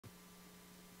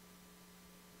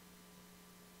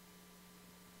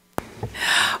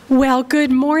Well,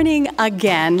 good morning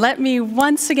again. Let me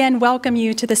once again welcome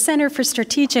you to the Center for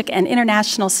Strategic and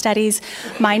International Studies.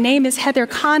 My name is Heather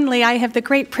Conley. I have the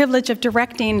great privilege of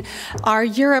directing our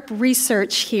Europe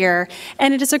research here,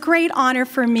 and it is a great honor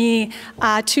for me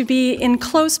to be in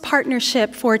close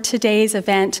partnership for today's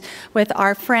event with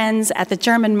our friends at the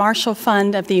German Marshall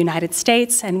Fund of the United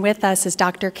States, and with us is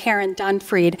Dr. Karen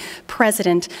Dunfried,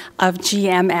 President of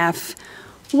GMF.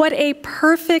 What a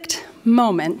perfect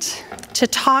moment to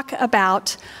talk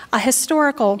about a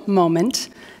historical moment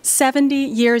 70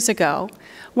 years ago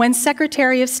when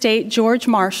Secretary of State George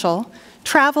Marshall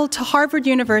traveled to Harvard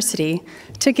University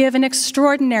to give an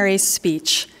extraordinary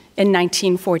speech in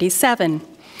 1947.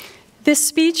 This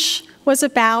speech was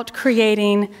about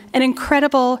creating an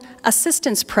incredible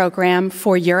assistance program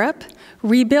for Europe,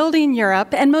 rebuilding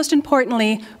Europe, and most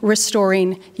importantly,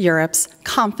 restoring Europe's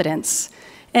confidence.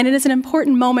 And it is an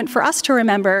important moment for us to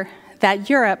remember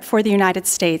that Europe, for the United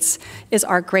States, is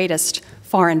our greatest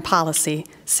foreign policy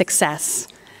success.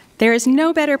 There is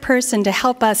no better person to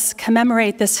help us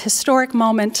commemorate this historic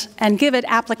moment and give it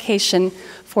application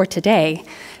for today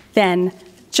than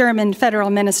German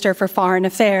Federal Minister for Foreign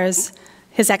Affairs,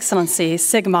 His Excellency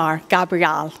Sigmar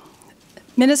Gabriel.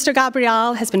 Minister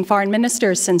Gabriel has been foreign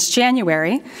minister since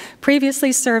January,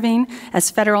 previously serving as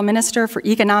Federal Minister for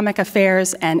Economic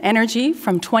Affairs and Energy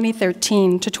from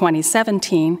 2013 to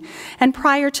 2017, and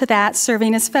prior to that,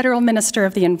 serving as Federal Minister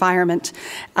of the Environment,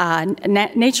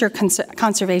 Nature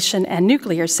Conservation and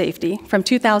Nuclear Safety from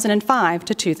 2005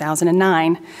 to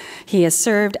 2009. He has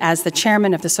served as the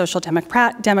Chairman of the Social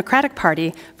Democratic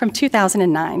Party from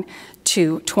 2009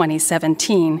 to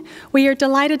 2017. We are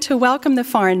delighted to welcome the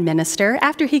Foreign Minister.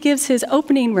 After he gives his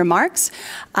opening remarks,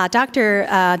 Dr.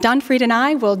 Dunfried and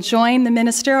I will join the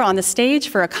Minister on the stage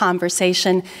for a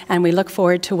conversation, and we look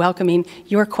forward to welcoming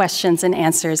your questions and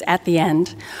answers at the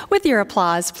end. With your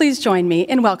applause, please join me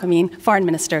in welcoming Foreign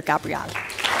Minister Gabriel.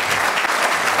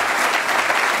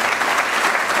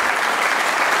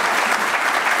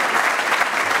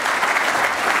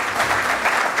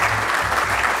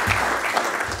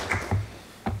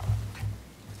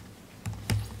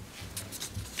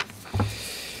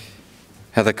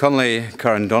 Heather Conley,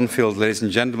 Karen Dunfried, ladies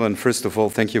and gentlemen, first of all,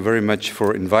 thank you very much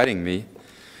for inviting me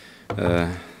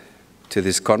to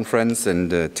this conference.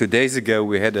 And 2 days ago,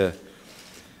 we had a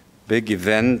big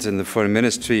event in the Foreign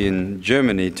Ministry in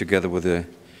Germany together with the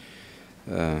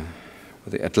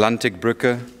Atlantic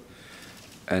Brücke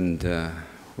and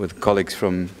with colleagues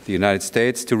from the United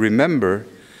States to remember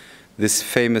this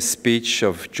famous speech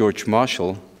of George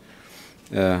Marshall,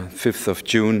 5th of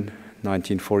June,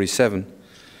 1947.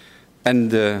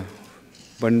 And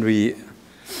when we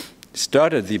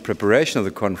started the preparation of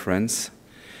the conference,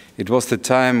 it was the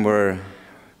time when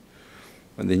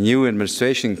the new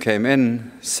administration came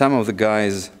in, some of the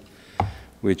guys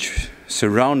which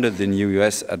surrounded the new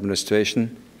US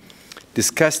administration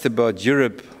discussed about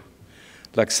Europe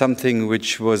like something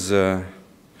which was a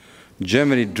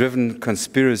Germany-driven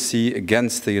conspiracy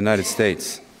against the United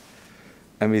States.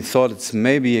 And we thought it's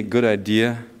maybe a good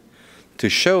idea to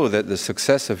show that the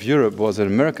success of Europe was an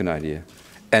American idea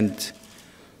and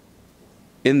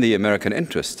in the American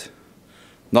interest,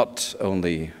 not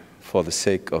only for the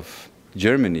sake of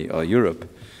Germany or Europe.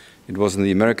 It was in the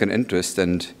American interest,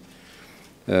 and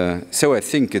so I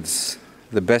think it's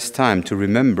the best time to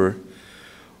remember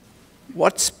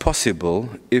what's possible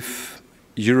if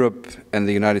Europe and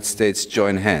the United States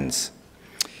join hands.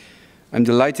 I'm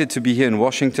delighted to be here in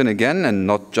Washington again, and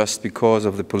not just because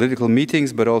of the political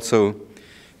meetings, but also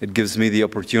it gives me the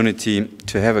opportunity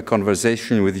to have a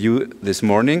conversation with you this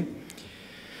morning.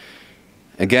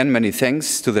 Again, many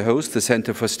thanks to the host, the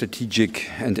Center for Strategic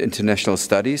and International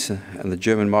Studies and the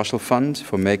German Marshall Fund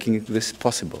for making this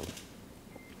possible.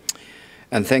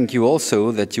 And thank you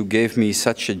also that you gave me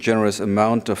such a generous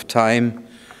amount of time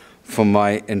for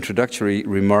my introductory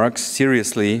remarks.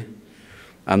 Seriously,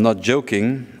 I'm not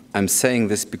joking. I'm saying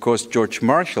this because George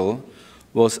Marshall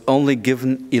was only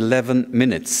given 11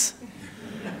 minutes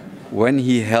when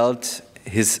he held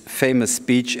his famous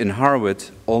speech in Harvard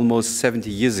almost 70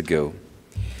 years ago.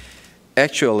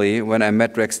 Actually, when I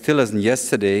met Rex Tillerson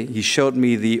yesterday, he showed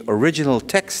me the original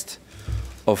text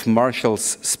of Marshall's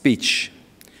speech.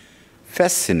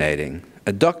 Fascinating,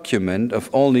 a document of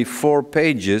only 4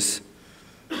 pages,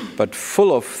 but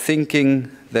full of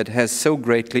thinking that has so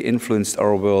greatly influenced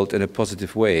our world in a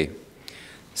positive way.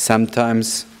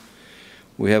 Sometimes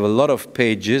we have a lot of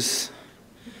pages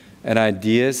and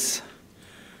ideas,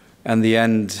 and in the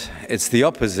end, it's the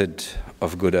opposite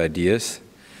of good ideas.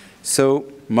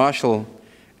 So Marshall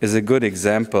is a good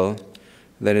example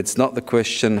that it's not the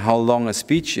question how long a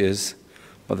speech is,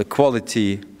 but the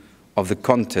quality of the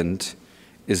content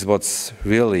is what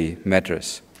really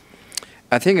matters.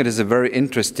 I think it is very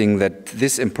interesting that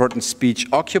this important speech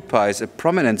occupies a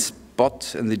prominent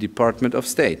spot in the Department of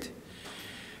State,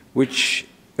 which,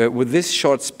 with this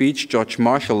short speech, George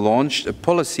Marshall launched a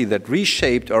policy that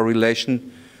reshaped our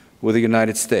relation with the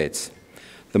United States.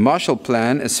 The Marshall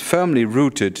Plan is firmly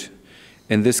rooted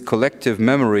in this collective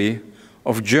memory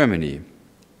of Germany.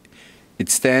 It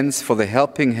stands for the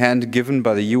helping hand given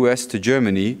by the US to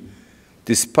Germany,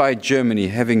 despite Germany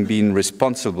having been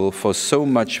responsible for so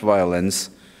much violence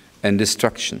and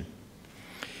destruction.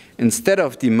 Instead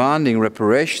of demanding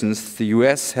reparations, the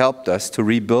US helped us to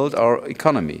rebuild our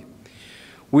economy.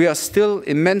 We are still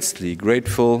immensely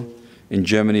grateful in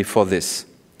Germany for this.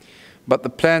 But the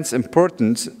plan's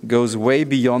importance goes way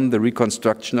beyond the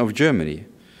reconstruction of Germany.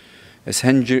 As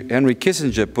Henry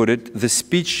Kissinger put it, the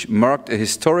speech marked a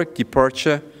historic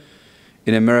departure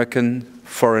in American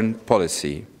foreign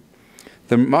policy.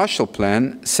 The Marshall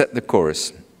Plan set the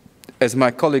course. As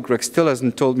my colleague Rex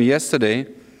Tillerson told me yesterday,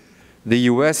 the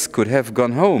US could have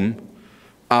gone home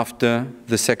after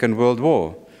the Second World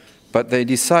War, but they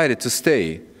decided to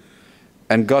stay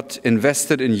and got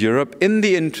invested in Europe in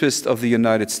the interest of the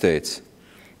United States.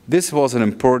 This was an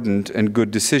important and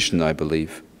good decision, I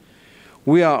believe.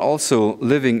 We are also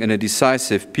living in a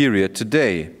decisive period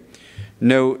today.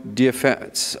 No, dear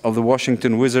fans of the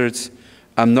Washington Wizards,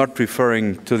 I'm not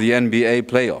referring to the NBA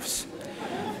playoffs.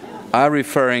 I'm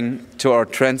referring to our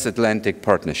transatlantic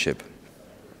partnership.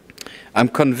 I'm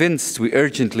convinced we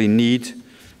urgently need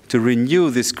to renew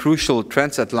this crucial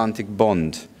transatlantic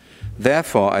bond.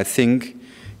 Therefore, I think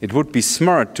it would be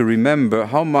smart to remember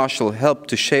how Marshall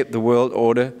helped to shape the world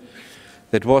order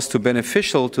that was too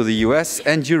beneficial to the US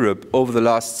and Europe over the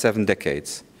last 7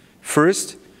 decades.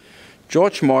 First,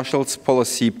 George Marshall's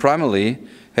policy primarily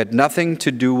had nothing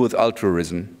to do with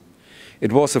altruism.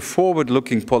 It was a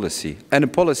forward-looking policy, and a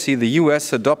policy the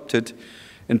US adopted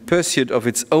in pursuit of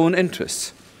its own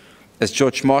interests. As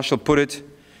George Marshall put it,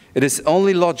 it is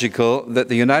only logical that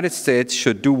the United States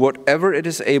should do whatever it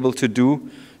is able to do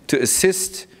to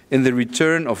assist in the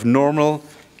return of normal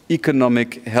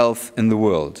economic health in the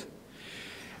world.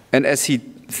 And as he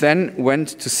then went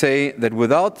to say that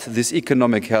without this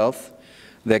economic health,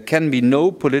 there can be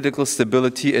no political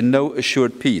stability and no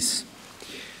assured peace.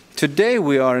 Today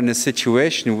we are in a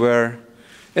situation where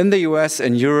in the US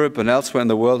and Europe and elsewhere in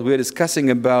the world we are discussing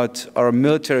about our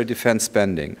military defense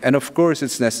spending. And of course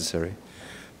it's necessary.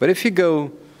 But if you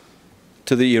go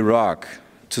to the Iraq,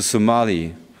 to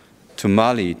Somalia, to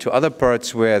Mali, to other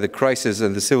parts where the crisis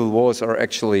and the civil wars are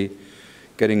actually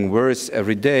getting worse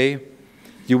every day,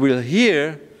 you will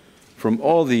hear from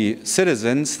all the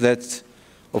citizens that,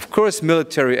 of course,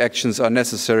 military actions are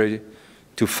necessary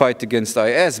to fight against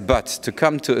IS, but to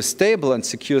come to a stable and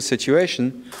secure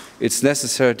situation, it's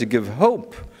necessary to give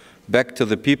hope back to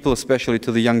the people, especially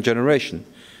to the young generation.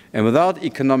 And without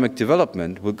economic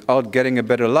development, without getting a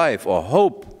better life or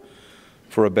hope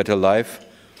for a better life,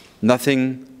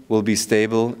 nothing will be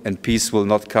stable and peace will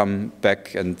not come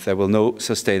back and there will be no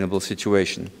sustainable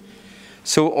situation.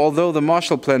 So although the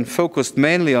Marshall Plan focused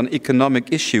mainly on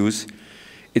economic issues,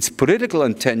 its political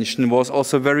intention was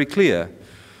also very clear.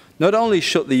 Not only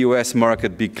should the US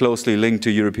market be closely linked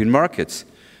to European markets,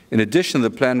 in addition the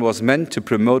plan was meant to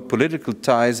promote political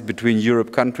ties between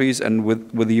Europe countries and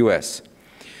with the US.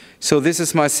 So this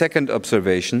is my second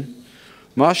observation.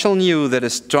 Marshall knew that a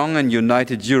strong and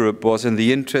united Europe was in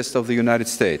the interest of the United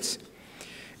States.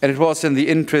 And it was in the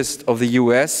interest of the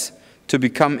US to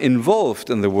become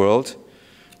involved in the world,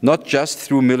 not just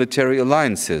through military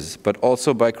alliances, but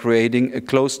also by creating a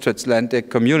close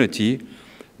transatlantic community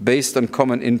based on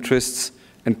common interests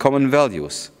and common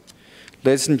values.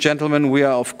 Ladies and gentlemen, we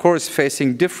are of course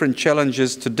facing different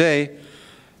challenges today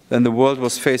than the world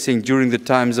was facing during the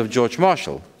times of George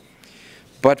Marshall.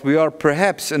 But we are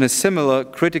perhaps in a similar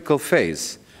critical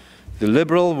phase. The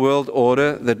liberal world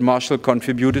order that Marshall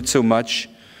contributed so much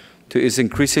to is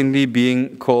increasingly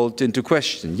being called into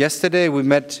question. Yesterday we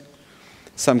met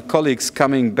some colleagues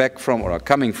coming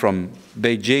from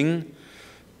Beijing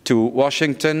to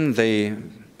Washington. They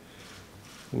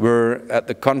were at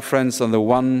the conference on the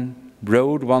One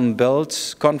Road, One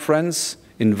Belt conference,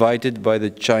 invited by the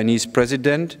Chinese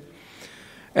president.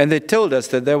 And they told us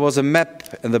that there was a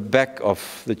map in the back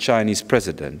of the Chinese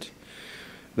president.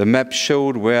 The map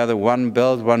showed where the One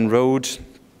Belt, One Road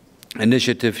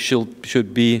initiative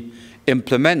should be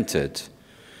implemented.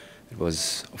 It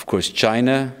was, of course,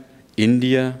 China,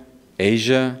 India,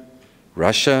 Asia,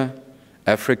 Russia,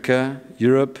 Africa,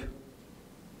 Europe,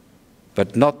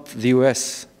 but not the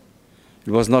US.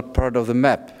 It was not part of the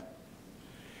map.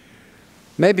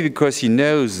 Maybe because he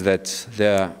knows that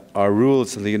there are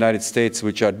rules in the United States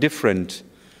which are different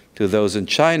to those in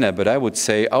China, but I would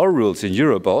say our rules in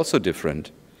Europe are also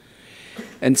different.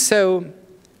 And so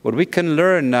what we can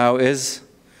learn now is,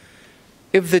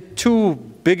 if the two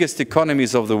biggest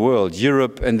economies of the world,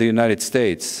 Europe and the United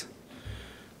States,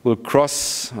 will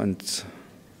cross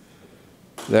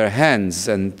their hands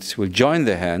and will join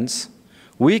their hands,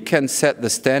 we can set the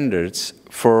standards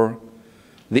for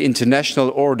the international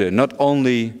order, not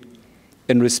only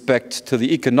in respect to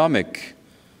the economic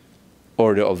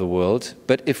order of the world,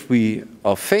 but if we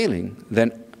are failing,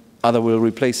 then others will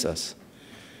replace us.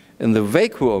 In the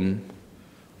vacuum,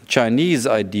 Chinese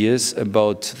ideas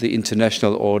about the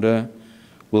international order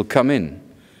will come in.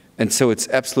 And so it's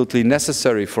absolutely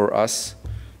necessary for us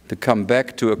to come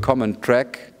back to a common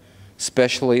track,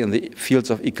 especially in the fields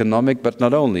of economic, but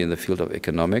not only in the field of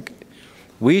economic.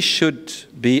 We should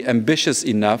be ambitious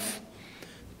enough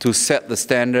to set the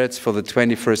standards for the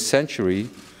 21st century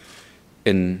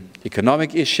in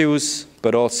economic issues,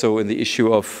 but also in the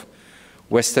issue of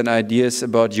Western ideas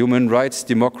about human rights,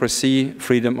 democracy,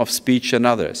 freedom of speech, and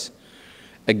others,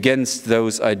 against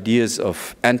those ideas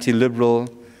of anti-liberal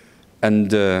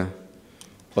and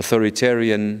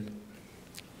authoritarian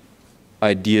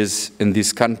ideas in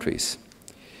these countries.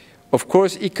 Of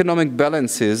course, economic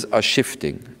balances are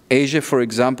shifting. Asia, for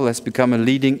example, has become a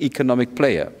leading economic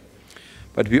player.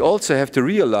 But we also have to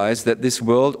realize that this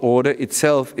world order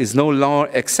itself is no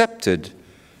longer accepted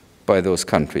by those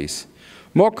countries.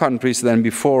 More countries than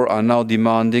before are now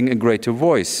demanding a greater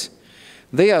voice.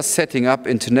 They are setting up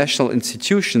international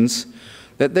institutions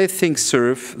that they think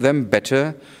serve them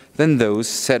better than those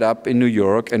set up in New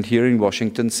York and here in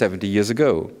Washington 70 years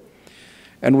ago.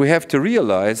 And we have to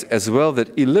realize as well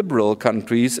that illiberal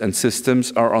countries and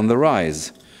systems are on the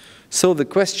rise. So the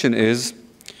question is,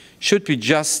 should we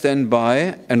just stand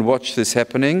by and watch this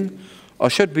happening, or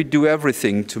should we do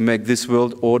everything to make this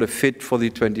world order fit for the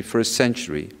 21st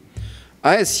century?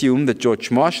 I assume that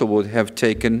George Marshall would have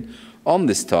taken on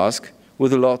this task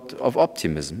with a lot of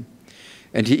optimism.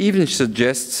 And he even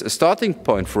suggests a starting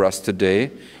point for us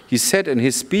today. He said in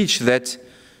his speech that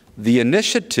the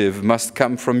initiative must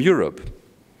come from Europe.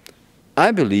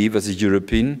 I believe, as a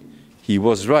European, he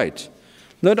was right.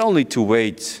 Not only to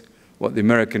wait what the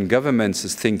American government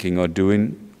is thinking or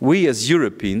doing, we as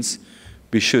Europeans,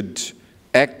 we should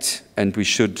act and we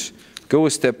should go a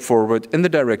step forward in the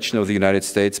direction of the United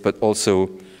States, but also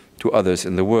to others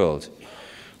in the world.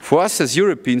 For us as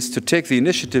Europeans to take the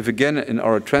initiative again in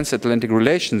our transatlantic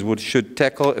relations, we should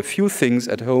tackle a few things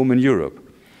at home in Europe.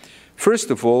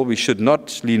 First of all, we should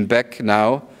not lean back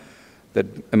now that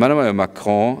Emmanuel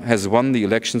Macron has won the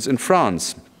elections in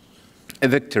France, a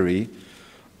victory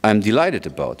I'm delighted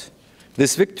about.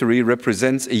 This victory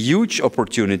represents a huge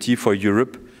opportunity for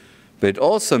Europe, but it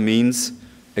also means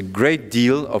a great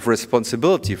deal of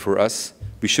responsibility for us.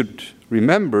 We should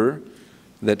remember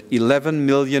that 11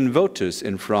 million voters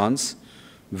in France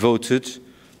voted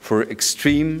for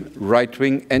extreme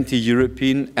right-wing,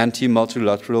 anti-European,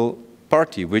 anti-multilateral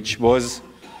party, which was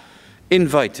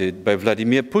invited by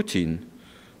Vladimir Putin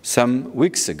some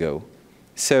weeks ago.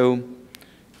 So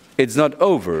it's not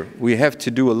over. We have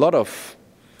to do a lot of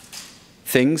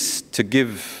things to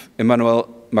give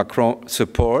Emmanuel Macron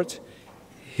support.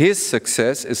 His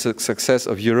success is the success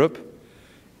of Europe.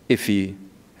 If he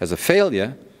has a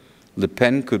failure, Le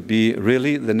Pen could be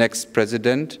really the next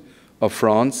president of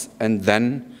France, and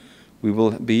then we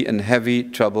will be in heavy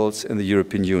troubles in the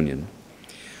European Union.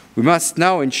 We must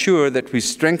now ensure that we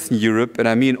strengthen Europe, and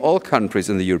I mean all countries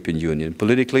in the European Union,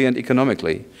 politically and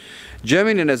economically.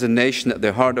 Germany, as a nation at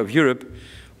the heart of Europe,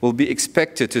 will be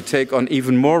expected to take on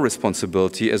even more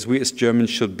responsibility, as we as Germans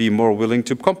should be more willing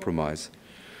to compromise.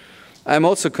 I am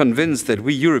also convinced that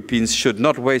we Europeans should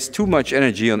not waste too much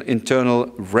energy on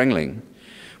internal wrangling.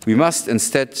 We must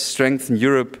instead strengthen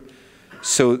Europe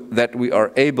so that we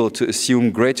are able to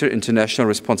assume greater international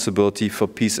responsibility for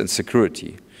peace and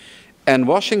security. And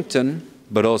Washington,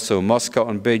 but also Moscow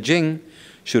and Beijing,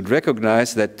 should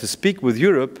recognize that to speak with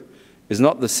Europe is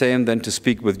not the same than to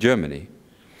speak with Germany.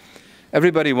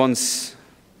 Everybody wants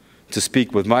to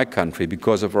speak with my country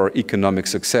because of our economic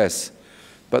success.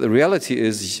 But the reality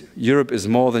is Europe is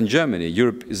more than Germany.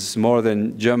 Europe is more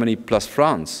than Germany plus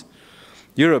France.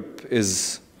 Europe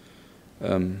is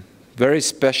a very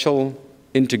special,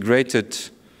 integrated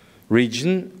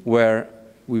region where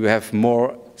we have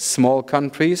more small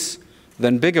countries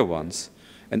than bigger ones.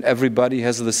 And everybody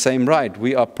has the same right.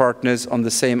 We are partners on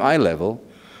the same eye level.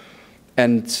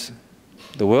 And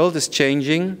the world is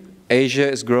changing.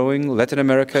 Asia is growing. Latin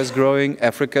America is growing.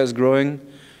 Africa is growing.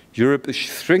 Europe is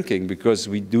shrinking because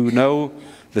we do know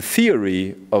the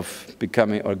theory of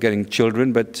becoming or getting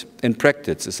children, but in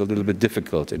practice it's a little bit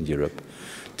difficult in Europe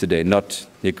today. Not,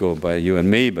 Nico, by you and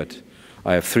me, but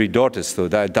I have 3 daughters, so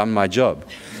I've done my job.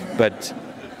 But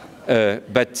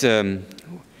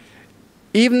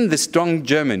even the strong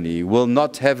Germany will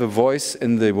not have a voice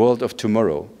in the world of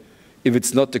tomorrow if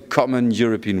it's not a common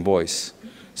European voice.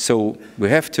 So we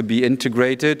have to be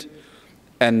integrated,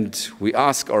 and we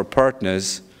ask our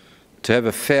partners to have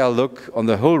a fair look on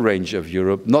the whole range of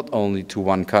Europe, not only to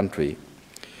one country.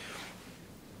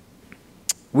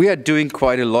 We are doing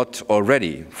quite a lot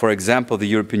already. For example, the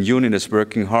European Union is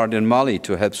working hard in Mali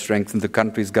to help strengthen the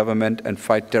country's government and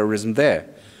fight terrorism there.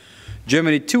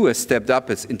 Germany too has stepped up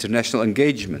its international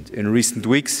engagement. In recent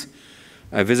weeks,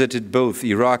 I visited both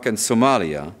Iraq and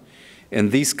Somalia.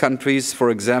 In these countries, for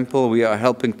example, we are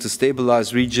helping to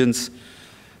stabilize regions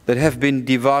that have been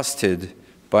devastated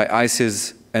by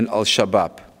ISIS and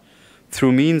Al-Shabaab.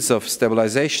 Through means of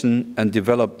stabilization and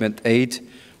development aid,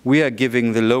 we are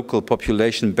giving the local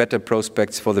population better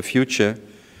prospects for the future,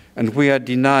 and we are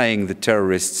denying the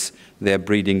terrorists their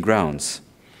breeding grounds.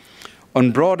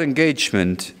 On broad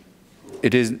engagement,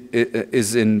 it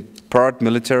is in part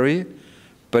military,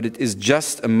 but it is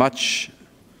just as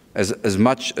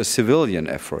much a civilian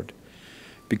effort,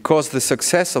 because the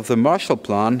success of the Marshall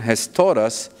Plan has taught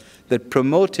us that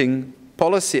promoting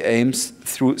policy aims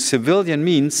through civilian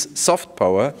means, soft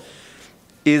power,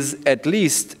 is at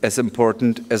least as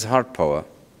important as hard power.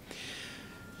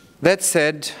 That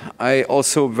said, I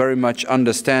also very much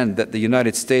understand that the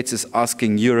United States is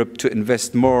asking Europe to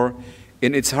invest more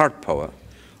in its hard power,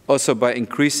 also by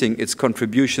increasing its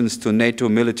contributions to NATO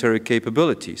military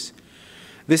capabilities.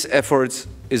 This effort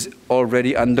is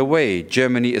already underway.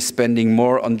 Germany is spending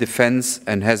more on defense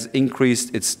and has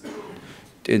increased its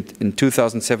in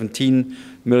 2017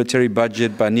 military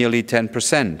budget by nearly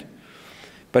 10%.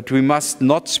 But we must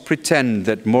not pretend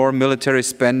that more military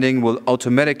spending will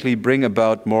automatically bring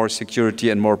about more security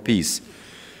and more peace.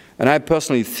 And I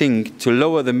personally think to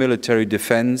lower the military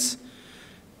defense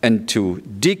and to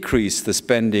decrease the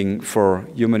spending for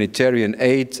humanitarian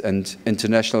aid and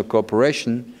international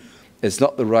cooperation is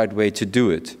not the right way to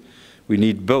do it. We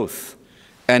need both.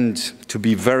 And to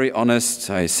be very honest,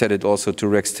 I said it also to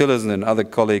Rex Tillerson and other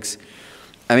colleagues,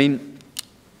 I mean,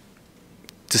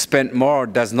 to spend more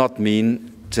does not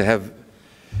mean to have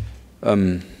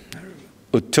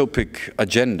utopic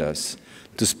agendas.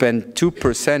 To spend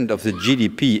 2% of the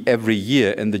GDP every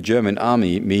year in the German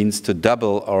army means to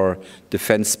double our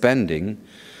defense spending,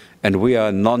 and we are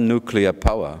a non-nuclear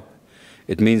power.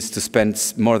 It means to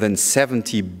spend more than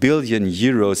 70 billion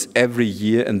euros every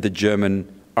year in the German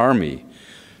army.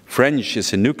 French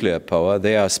is a nuclear power.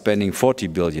 They are spending 40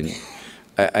 billion.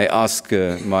 I asked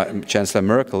Chancellor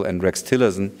Merkel and Rex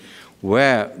Tillerson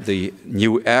where the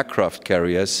new aircraft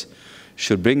carriers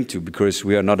should bring to, because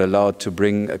we are not allowed to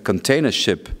bring a container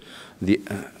ship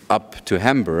up to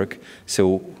Hamburg,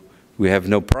 so we have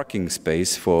no parking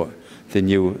space for the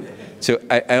new. So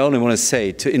I only want to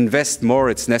say, to invest more,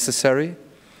 it's necessary,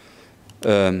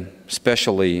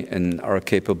 especially in our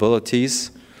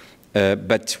capabilities.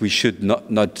 But we should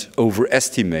not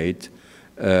overestimate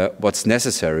what's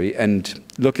necessary. And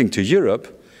looking to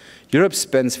Europe, Europe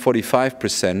spends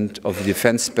 45% of the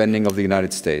defense spending of the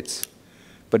United States,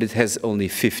 but it has only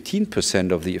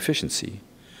 15% of the efficiency.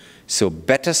 So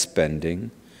better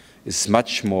spending is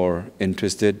much more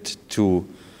interested to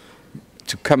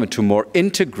come into more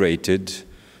integrated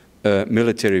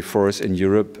military force in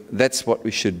Europe. That's what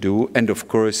we should do. And of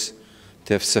course,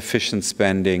 to have sufficient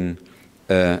spending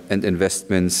and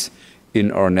investments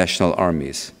in our national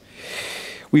armies.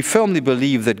 We firmly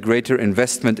believe that greater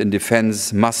investment in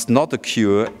defense must not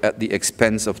occur at the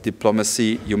expense of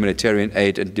diplomacy, humanitarian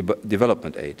aid and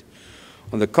development aid.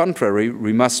 On the contrary,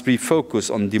 we must refocus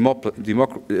on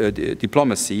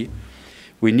diplomacy.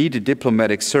 We need a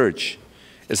diplomatic surge.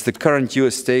 As the current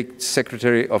US State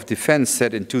Secretary of Defense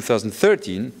said in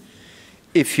 2013,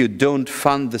 if you don't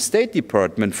fund the State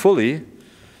Department fully,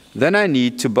 then I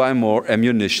need to buy more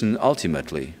ammunition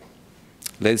ultimately.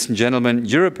 Ladies and gentlemen,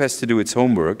 Europe has to do its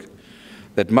homework.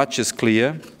 That much is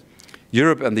clear.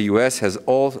 Europe and the US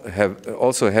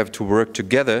also have to work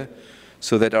together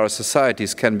so that our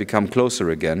societies can become closer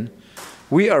again.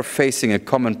 We are facing a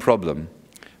common problem.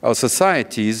 Our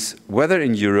societies, whether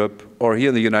in Europe or here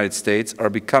in the United States, are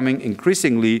becoming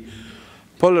increasingly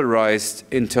polarized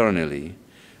internally.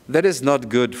 That is not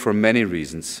good for many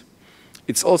reasons.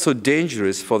 It's also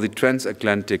dangerous for the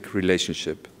transatlantic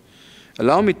relationship.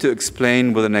 Allow me to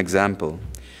explain with an example.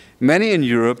 Many in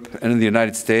Europe and in the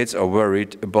United States are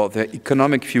worried about their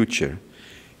economic future.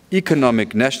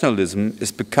 economic nationalism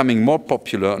is becoming more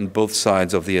popular on both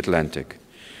sides of the Atlantic.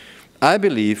 I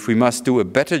believe we must do a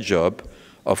better job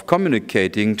of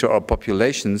communicating to our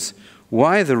populations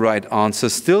why the right answer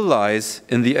still lies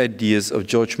in the ideas of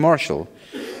George Marshall,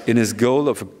 in his goal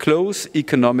of a close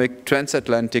economic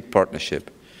transatlantic partnership.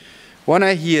 When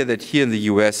I hear that here in the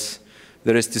US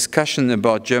there is discussion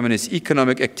about Germany's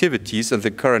economic activities and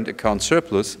the current account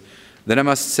surplus, then I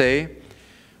must say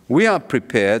we are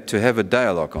prepared to have a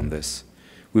dialogue on this.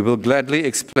 We will gladly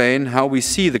explain how we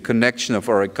see the connection of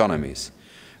our economies.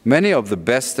 Many of the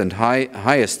best and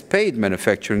highest paid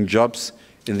manufacturing jobs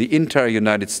in the entire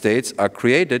United States are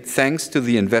created thanks to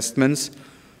the investments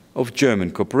of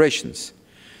German corporations.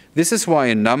 This is why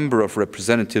a number of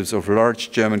representatives of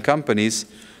large German companies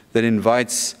that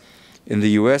invites in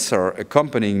the US are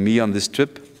accompanying me on this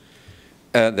trip,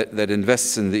 that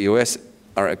invests in the US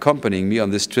are accompanying me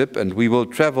on this trip, and we will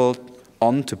travel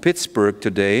on to Pittsburgh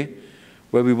today,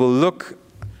 where we will look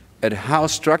at how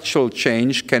structural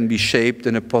change can be shaped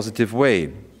in a positive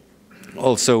way,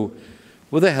 also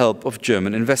with the help of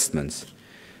German investments.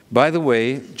 By the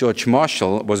way, George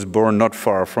Marshall was born not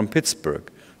far from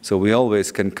Pittsburgh, so we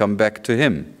always can come back to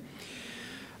him.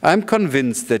 I'm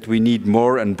convinced that we need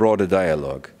more and broader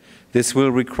dialogue. This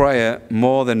will require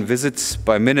more than visits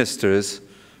by ministers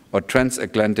or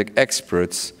transatlantic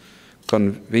experts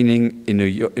convening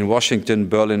in Washington,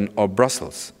 Berlin, or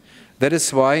Brussels. That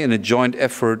is why, in a joint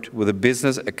effort with the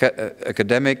business,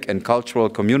 academic, and cultural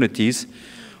communities,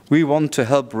 we want to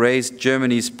help raise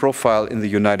Germany's profile in the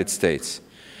United States.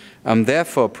 I'm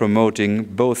therefore promoting,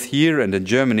 both here and in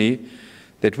Germany,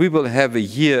 that we will have a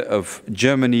year of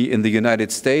Germany in the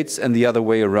United States and the other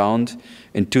way around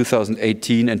in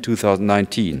 2018 and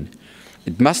 2019.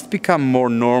 It must become more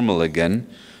normal again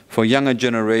for younger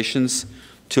generations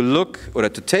to look or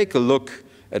to take a look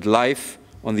at life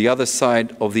on the other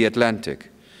side of the Atlantic.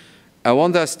 I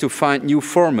want us to find new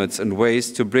formats and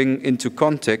ways to bring into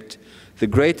contact the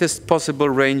greatest possible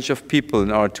range of people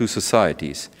in our two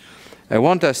societies. I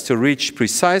want us to reach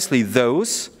precisely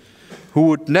those who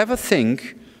would never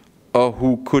think or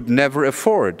who could never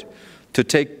afford to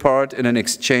take part in an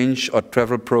exchange or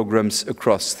travel programs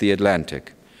across the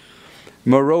Atlantic.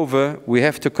 Moreover, we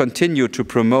have to continue to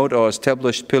promote our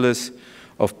established pillars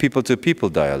of people-to-people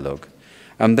dialogue.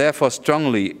 I'm therefore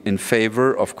strongly in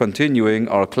favor of continuing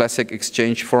our classic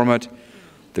exchange format,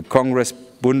 the Congress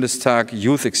Bundestag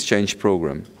Youth Exchange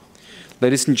Program.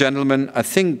 Ladies and gentlemen, I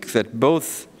think that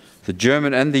both the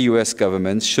German and the US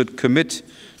governments should commit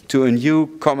to a new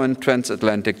common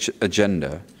transatlantic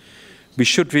agenda. We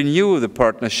should renew the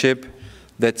partnership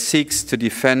that seeks to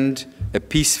defend a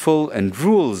peaceful and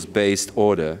rules-based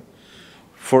order,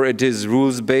 for it is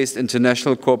rules-based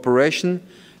international cooperation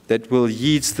that will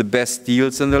yield the best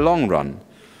deals in the long run.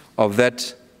 Of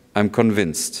that, I'm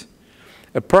convinced.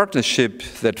 A partnership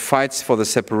that fights for the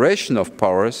separation of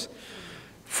powers,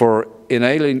 for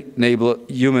inalienable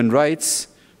human rights,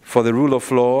 for the rule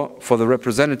of law, for the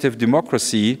representative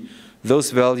democracy,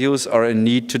 those values are in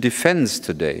need to defend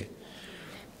today.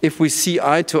 If we see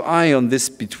eye to eye on this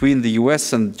between the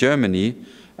US and Germany,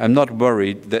 I'm not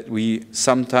worried that we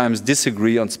sometimes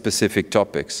disagree on specific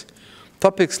topics.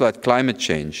 Topics like climate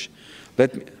change.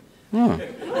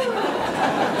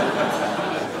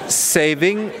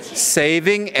 Saving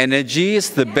energy is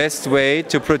the best way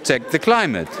to protect the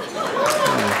climate.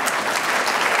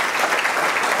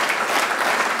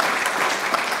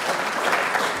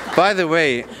 By the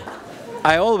way,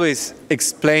 I always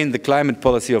explain the climate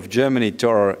policy of Germany to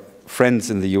our friends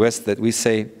in the US, that we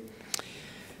say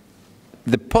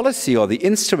the policy or the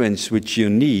instruments which you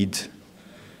need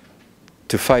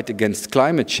to fight against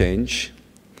climate change,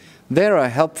 they are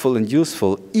helpful and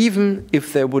useful even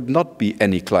if there would not be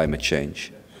any climate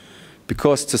change.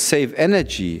 Because to save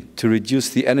energy, to reduce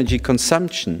the energy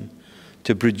consumption,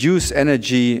 to produce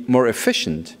energy more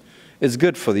efficient is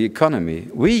good for the economy.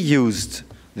 We used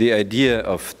the idea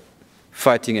of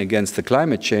fighting against the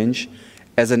climate change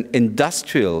as an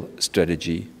industrial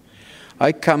strategy.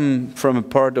 I come from a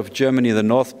part of Germany, the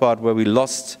north part, where we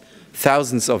lost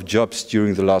thousands of jobs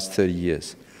during the last 30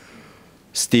 years.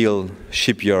 Steel,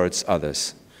 shipyards,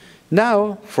 others.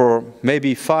 Now, for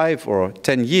maybe 5 or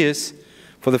 10 years,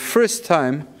 for the first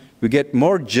time, we get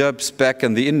more jobs back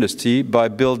in the industry by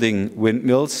building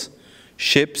windmills,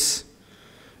 ships,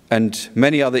 and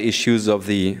many other issues of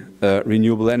the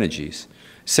renewable energies.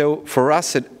 So for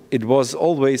us, it was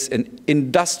always an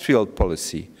industrial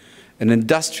policy, an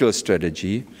industrial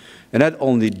strategy, and not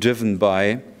only driven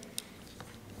by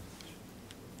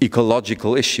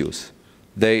ecological issues.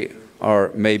 They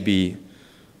are maybe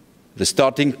the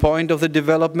starting point of the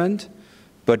development,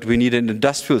 but we need an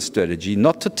industrial strategy,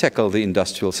 not to tackle the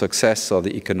industrial success or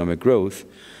the economic growth.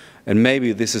 And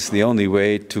maybe this is the only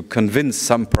way to convince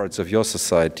some parts of your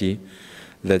society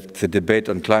that the debate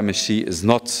on climate change is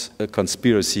not a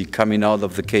conspiracy coming out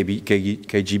of the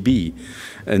KGB.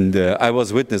 And I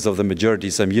was witness of the majority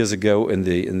some years ago in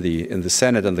the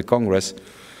Senate and the Congress,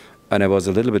 and I was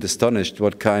a little bit astonished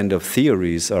what kind of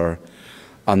theories are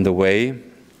underway.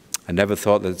 I never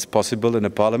thought that it's possible in a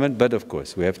parliament, but of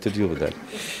course we have to deal with that.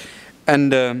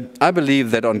 And I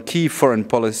believe that on key foreign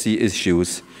policy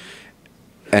issues,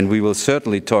 and we will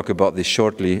certainly talk about this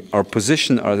shortly, our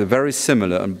positions are very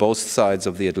similar on both sides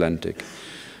of the Atlantic.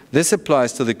 This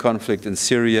applies to the conflict in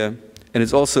Syria, and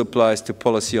it also applies to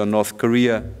policy on North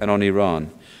Korea and on Iran.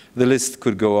 The list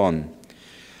could go on.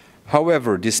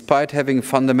 However, despite having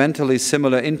fundamentally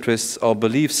similar interests, our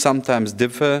beliefs sometimes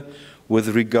differ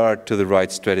with regard to the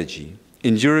right strategy.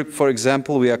 In Europe, for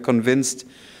example, we are convinced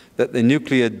that the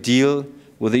nuclear deal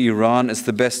with Iran is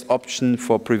the best option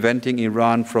for preventing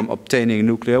Iran from obtaining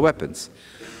nuclear weapons.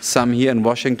 Some here in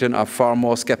Washington are far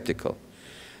more skeptical.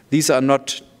 These are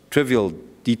not trivial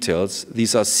details.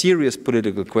 These are serious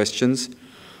political questions.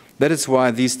 That is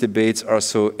why these debates are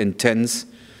so intense,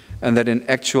 and that in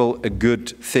actual a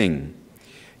good thing.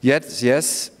 Yet,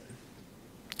 yes,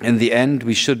 in the end,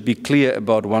 we should be clear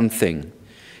about one thing.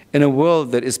 In a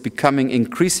world that is becoming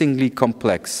increasingly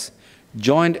complex,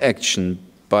 joint action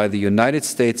by the United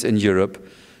States and Europe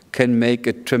can make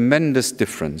a tremendous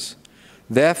difference.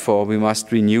 Therefore, we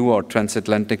must renew our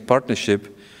transatlantic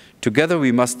partnership. Together,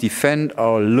 we must defend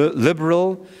our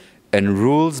liberal and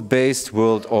rules-based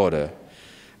world order.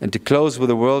 And to close with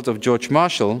the words of George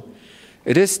Marshall,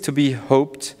 it is to be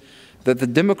hoped that the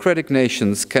democratic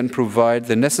nations can provide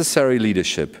the necessary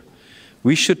leadership.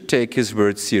 We should take his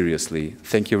words seriously.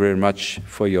 Thank you very much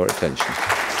for your attention.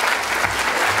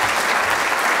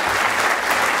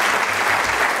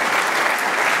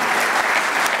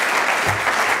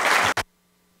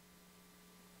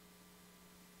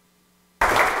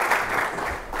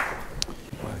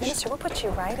 Minister, we'll put you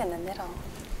right in the middle.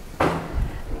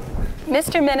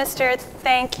 Mr. Minister,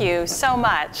 thank you so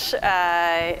much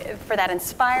for that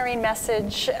inspiring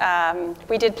message.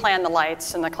 We did plan the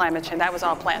lights and the climate change. That was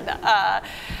all planned.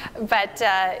 But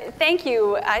thank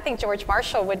you. I think George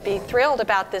Marshall would be thrilled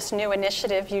about this new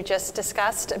initiative you just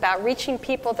discussed about reaching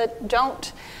people that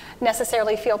don't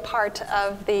necessarily feel part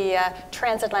of the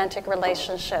transatlantic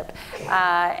relationship.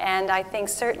 And I think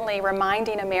certainly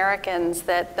reminding Americans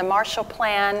that the Marshall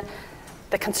Plan,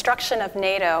 the construction of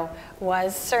NATO,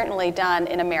 was certainly done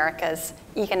in America's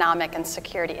economic and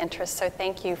security interests. So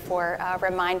thank you for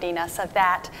reminding us of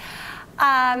that.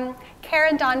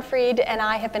 Karen Donfried and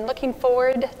I have been looking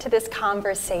forward to this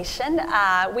conversation.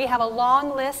 We have a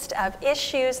long list of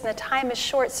issues and the time is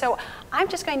short, so I'm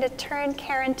just going to turn,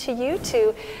 Karen, to you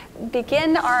to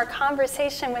begin our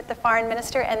conversation with the Foreign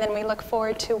Minister, and then we look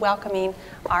forward to welcoming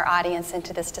our audience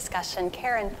into this discussion.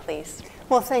 Karen, please.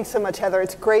 Well, thanks so much, Heather.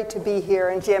 It's great to be here,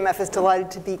 and GMF is delighted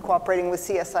to be cooperating with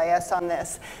CSIS on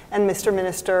this. And Mr.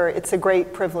 Minister, it's a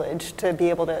great privilege to be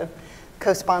able to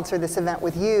co-sponsor this event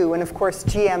with you. And of course,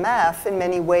 GMF, in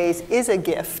many ways, is a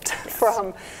gift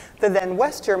from the then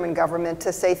West German government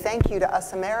to say thank you to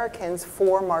us Americans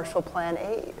for Marshall Plan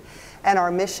aid. And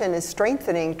our mission is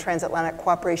strengthening transatlantic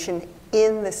cooperation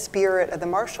in the spirit of the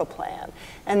Marshall Plan.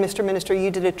 And Mr. Minister,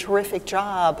 you did a terrific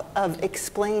job of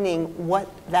explaining what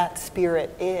that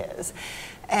spirit is.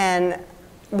 And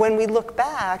when we look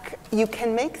back, you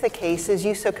can make the case, as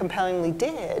you so compellingly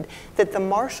did, that the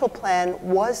Marshall Plan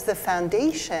was the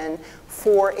foundation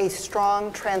for a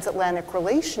strong transatlantic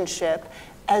relationship,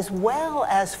 as well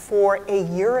as for a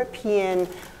European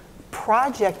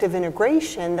project of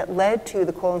integration that led to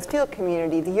the coal and steel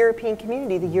community, the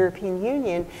European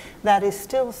Union, that is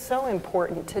still so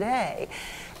important today.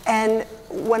 And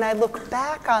when I look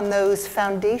back on those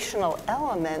foundational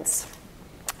elements,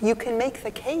 you can make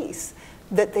the case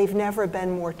that they've never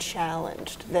been more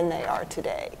challenged than they are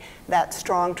today. That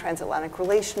strong transatlantic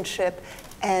relationship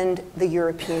and the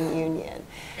European Union.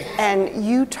 And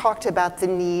you talked about the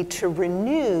need to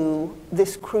renew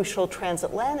this crucial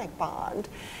transatlantic bond.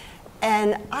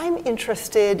 And I'm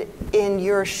interested in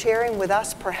your sharing with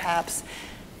us, perhaps,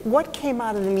 what came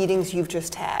out of the meetings you've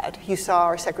just had. You saw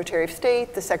our Secretary of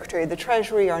State, the Secretary of the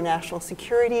Treasury, our National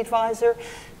Security Advisor.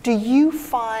 Do you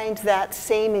find that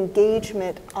same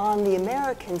engagement on the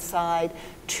American side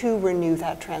to renew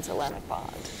that transatlantic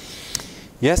bond?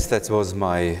 Yes, that was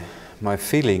my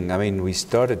feeling. I mean, we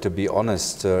started, to be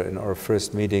honest, in our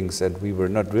first meetings, and we were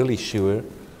not really sure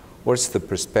what's the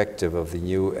perspective of the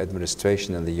new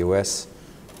administration in the US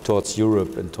towards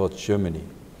Europe and towards Germany.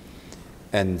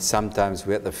 And sometimes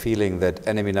we had the feeling that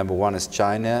enemy number one is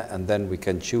China, and then we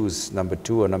can choose number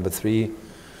two or number three,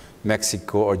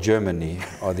 Mexico or Germany,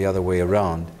 or the other way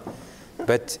around.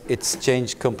 But it's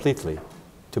changed completely.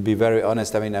 To be very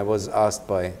honest, I mean, I was asked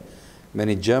by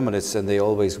many journalists, and they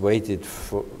always waited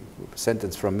for a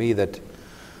sentence from me that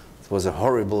it was a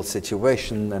horrible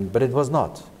situation, but it was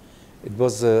not. It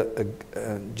was,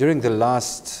 during the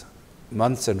last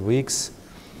months and weeks,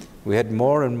 we had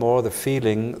more and more the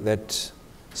feeling that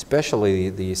especially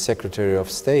the Secretary of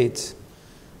State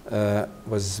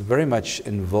was very much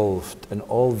involved in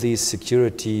all these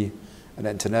security and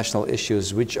international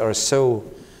issues which are so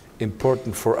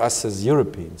important for us as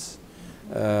Europeans.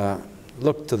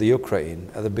 Look to the Ukraine.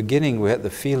 At the beginning we had the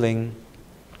feeling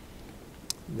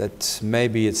that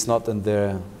maybe it's not in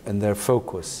their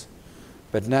focus.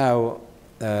 But now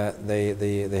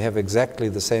they have exactly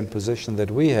the same position that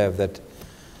we have, that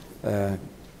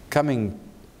coming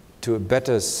to a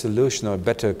better solution or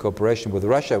better cooperation with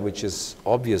Russia, which is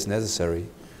obvious necessary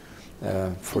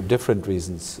for different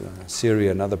reasons,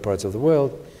 Syria and other parts of the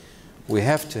world, we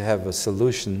have to have a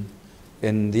solution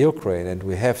in the Ukraine, and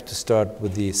we have to start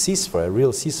with the ceasefire, a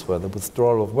real ceasefire, the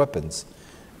withdrawal of weapons.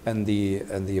 And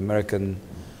the American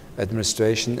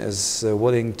administration is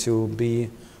willing to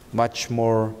be much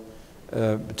more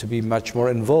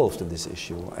involved in this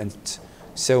issue. And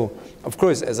so, of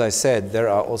course, as I said, there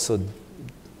are also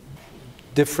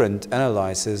different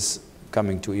analyses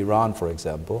coming to Iran, for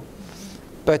example.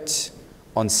 But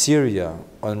on Syria,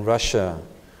 on Russia,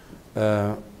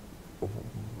 and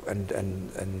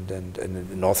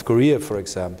North Korea, for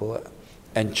example,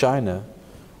 and China,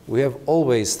 we have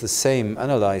always the same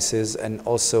analyses and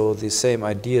also the same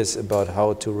ideas about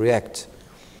how to react.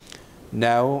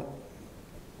 Now,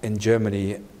 in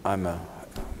Germany,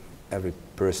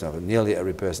 nearly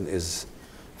every person is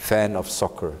fan of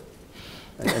soccer.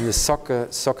 And in the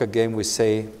soccer game, we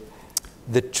say,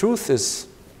 the truth is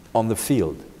on the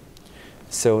field.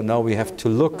 So now we have to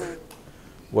look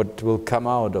what will come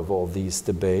out of all these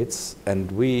debates,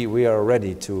 and we are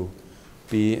ready to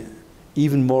be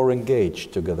even more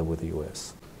engaged together with the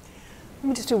US. Let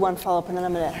me just do one follow-up, and then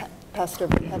I'm going to pass it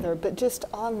over to Heather. But just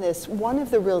on this, one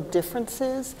of the real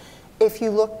differences, if you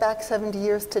look back 70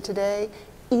 years to today,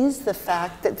 is the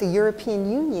fact that the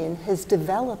European Union has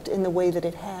developed in the way that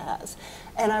it has.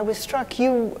 And I was struck,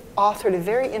 you authored a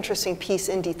very interesting piece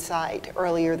in Die Zeit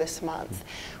earlier this month,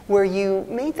 where you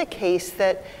made the case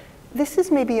that this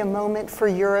is maybe a moment for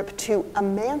Europe to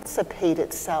emancipate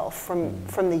itself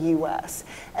from the US.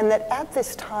 And that at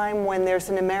this time when there's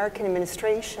an American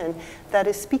administration that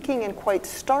is speaking in quite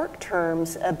stark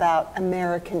terms about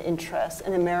American interests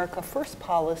and America First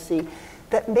policy,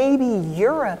 that maybe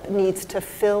Europe needs to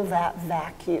fill that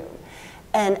vacuum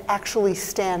and actually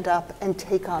stand up and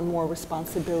take on more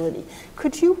responsibility.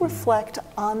 Could you reflect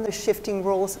on the shifting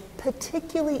roles,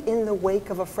 particularly in the wake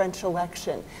of a French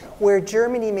election, where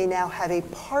Germany may now have a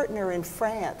partner in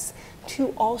France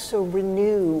to also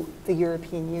renew the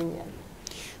European Union?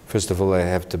 First of all, I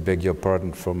have to beg your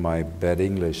pardon for my bad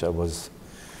English. I was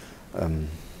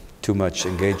too much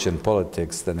engaged in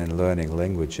politics than in learning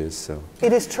languages. So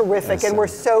it is terrific, and we're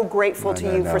so grateful to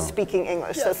you for speaking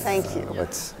English. Yes. So thank you.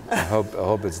 But I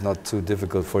hope it's not too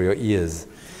difficult for your ears.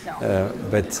 No.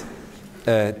 But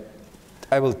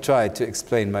I will try to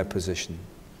explain my position.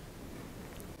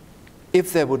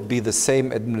 If there would be the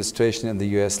same administration in the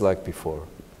US like before,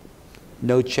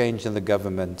 no change in the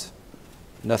government,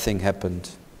 nothing happened,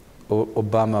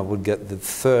 Obama would get the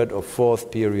third or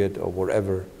fourth period or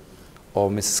whatever, or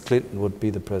Mrs. Clinton would be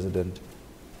the president.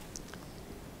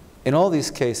 In all these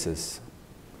cases,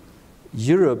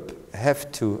 Europe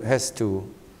has to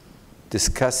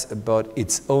discuss about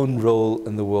its own role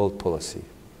in the world policy.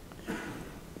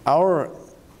 Our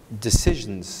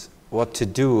decisions, what to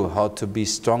do, how to be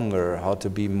stronger, how to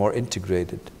be more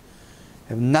integrated,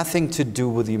 have nothing to do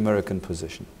with the American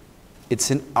position.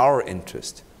 It's in our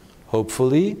interest.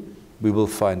 Hopefully, we will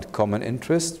find common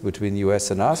interest between the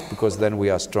US and us, because then we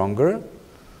are stronger.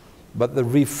 But the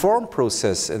reform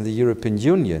process in the European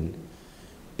Union,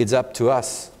 it's up to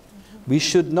us. We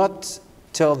should not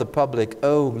tell the public,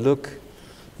 oh, look,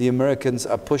 the Americans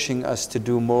are pushing us to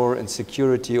do more in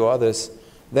security or others.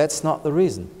 That's not the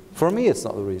reason. For me, it's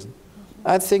not the reason.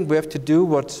 I think we have to do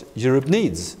what Europe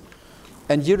needs.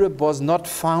 And Europe was not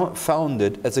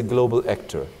founded as a global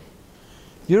actor.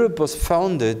 Europe was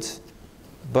founded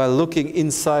by looking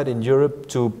inside in Europe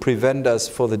to prevent us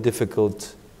for the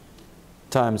difficult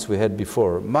times we had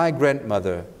before. My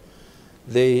grandmother,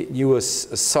 they knew a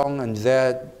song in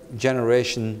their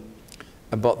generation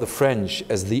about the French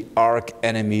as the arch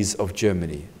enemies of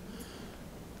Germany.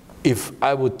 if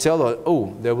I would tell her,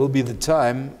 oh, there will be the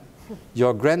time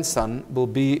your grandson will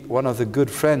be one of the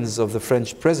good friends of the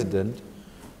French president,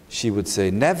 she would say,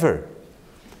 never.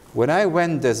 When I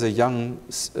went as a young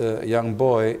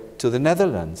boy to the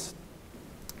Netherlands,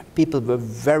 people were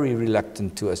very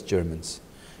reluctant to us Germans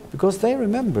because they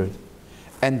remembered.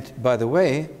 And by the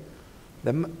way,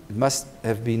 there must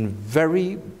have been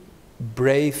very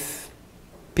brave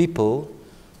people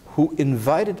who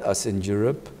invited us in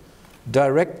Europe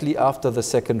directly after the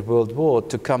Second World War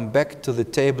to come back to the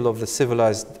table of the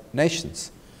civilized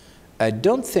nations. I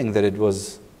don't think that it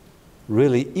was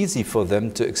really easy for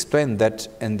them to explain that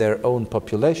in their own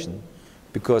population,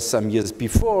 because some years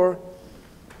before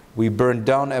we burned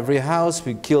down every house,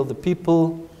 we killed the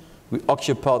people, we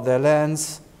occupied their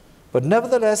lands, but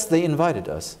nevertheless they invited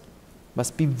us.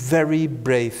 Must be very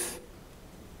brave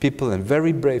people and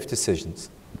very brave decisions.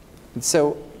 And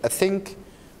so I think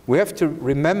we have to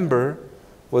remember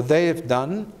what they have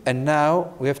done, and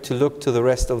now we have to look to the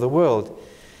rest of the world.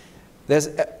 There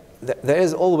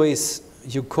is always,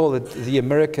 you call it the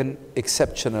American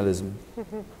exceptionalism,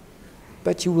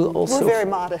 but you will also... We're very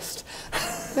modest.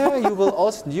 Yeah, you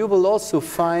will also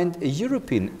find a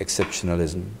European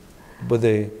exceptionalism, but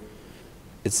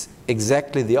it's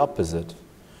exactly the opposite.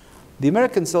 The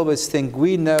Americans always think,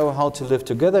 we know how to live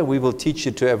together, we will teach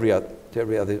it to every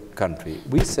other country.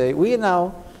 We say, we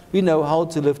know how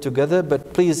to live together,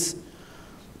 but please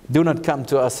do not come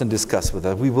to us and discuss with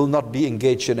us. We will not be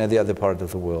engaged in any other part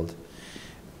of the world.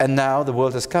 And now the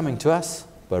world is coming to us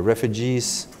by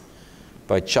refugees,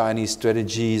 by Chinese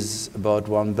strategies about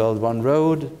One Belt, One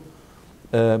Road,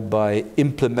 by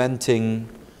implementing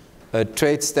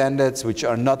trade standards which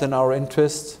are not in our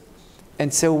interest.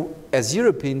 And so as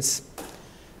Europeans,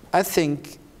 I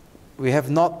think we have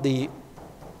not the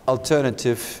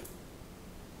alternative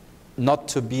not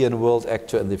to be a world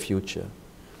actor in the future.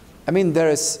 I mean, there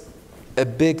is a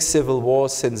big civil war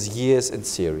since years in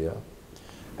Syria,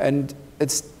 and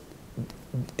it's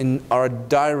in our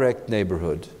direct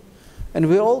neighborhood. And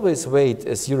we always wait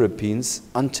as Europeans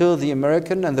until the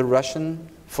American and the Russian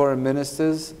foreign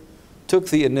ministers took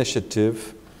the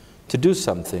initiative to do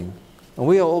something. And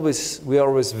we are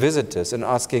always visitors and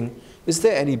asking, is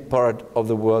there any part of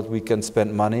the world we can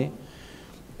spend money?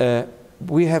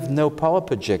 We have no power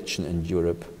projection in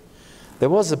Europe. There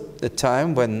was a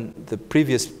time when the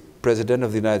previous president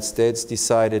of the United States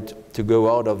decided to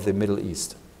go out of the Middle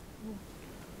East.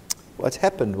 What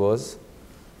happened was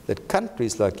that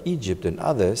countries like Egypt and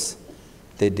others,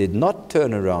 they did not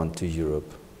turn around to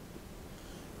Europe.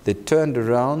 They turned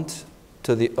around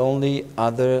to the only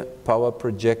other power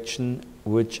projection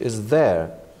which is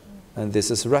there, and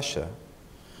this is Russia.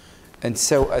 And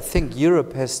so I think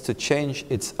Europe has to change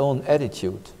its own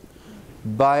attitude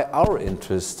by our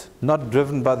interest, not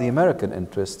driven by the American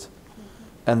interest.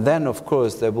 And then, of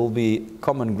course, there will be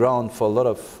common ground for a lot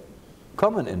of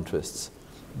common interests.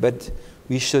 But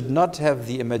we should not have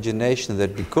the imagination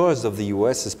that because of the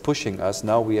US is pushing us,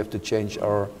 now we have to change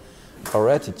our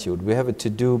attitude. We have it to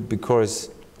do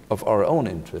because of our own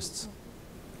interests.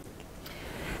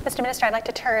 Mr. Minister, I'd like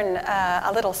to turn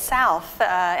a little south.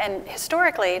 And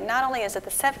historically, not only is it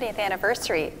the 70th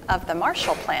anniversary of the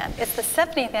Marshall Plan, it's the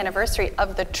 70th anniversary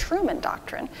of the Truman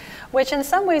Doctrine, which in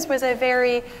some ways was a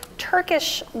very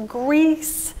Turkish,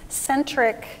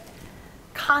 Greece-centric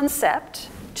concept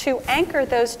to anchor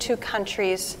those two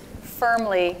countries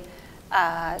firmly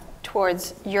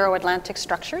towards Euro-Atlantic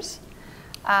structures,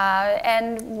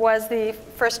 and was the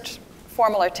first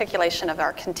formal articulation of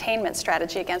our containment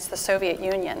strategy against the Soviet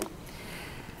Union.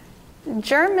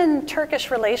 German-Turkish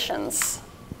relations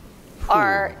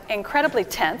are incredibly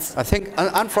tense. I think,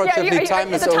 unfortunately,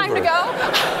 time is over. Is it time to go?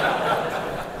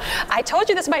 I told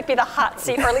you this might be the hot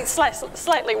seat, or at least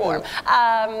slightly warm.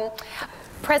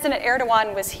 President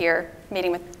Erdogan was here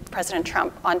meeting with President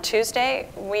Trump on Tuesday.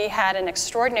 We had an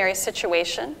extraordinary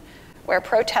situation where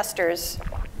protesters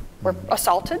were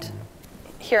assaulted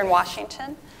here in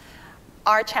Washington.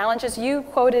 Our challenges, you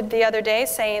quoted the other day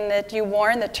saying that you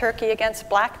warned that Turkey against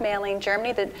blackmailing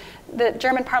Germany, that the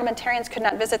German parliamentarians could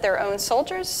not visit their own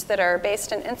soldiers that are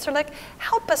based in Incirlik.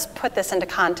 Help us put this into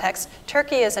context.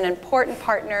 Turkey is an important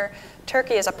partner.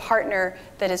 Turkey is a partner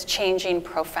that is changing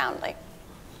profoundly.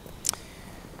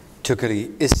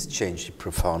 Turkey is changing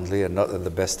profoundly and not in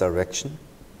the best direction.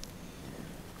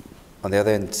 On the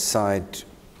other hand side,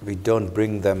 we don't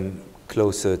bring them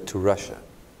closer to Russia.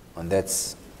 And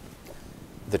that's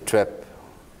the trap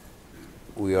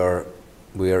we are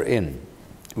in.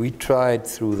 We tried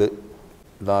through the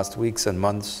last weeks and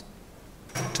months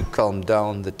to calm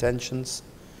down the tensions.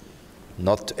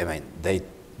 They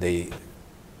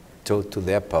told to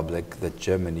their public that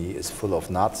Germany is full of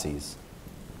Nazis.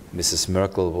 Mrs.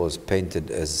 Merkel was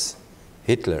painted as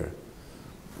Hitler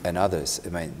and others. I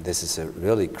mean, this is a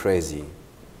really crazy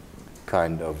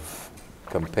kind of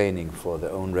campaigning for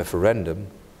their own referendum.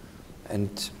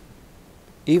 And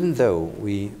even though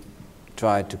we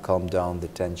try to calm down the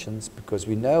tensions, because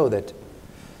we know that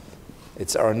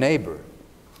it's our neighbor.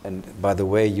 And by the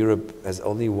way, Europe has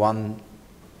only one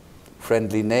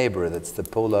friendly neighbor, that's the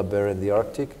polar bear in the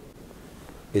Arctic.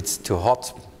 It's too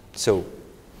hot, so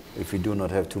if we do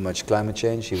not have too much climate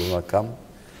change, he will not come.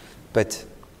 But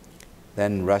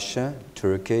then Russia,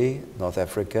 Turkey, North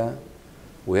Africa,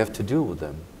 we have to deal with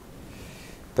them.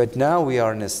 But now we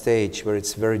are in a stage where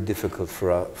it's very difficult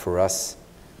for us,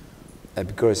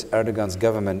 because Erdogan's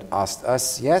government asked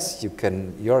us, yes, you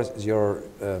can, your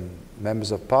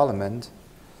members of parliament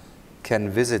can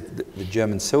visit the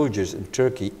German soldiers in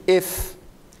Turkey if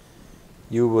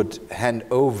you would hand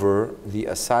over the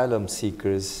asylum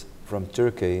seekers from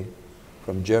Turkey,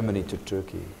 from Germany to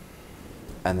Turkey.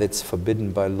 And that's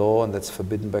forbidden by law and that's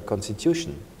forbidden by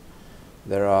constitution.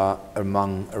 There are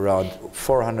among around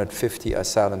 450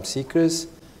 asylum seekers,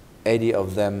 80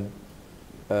 of them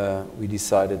we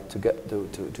decided to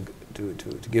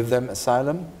give them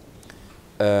asylum,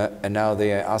 and now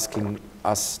they are asking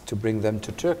us to bring them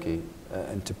to Turkey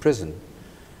and to prison.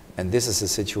 And this is a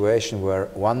situation where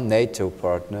one NATO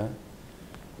partner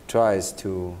tries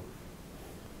to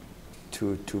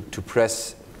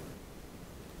press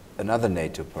another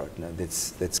NATO partner.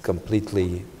 That's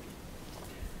completely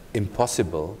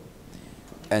impossible.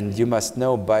 And you must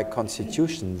know, by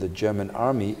constitution, the German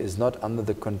army is not under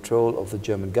the control of the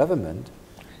German government,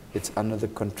 it's under the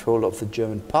control of the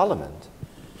German parliament.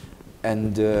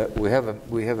 And we have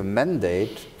a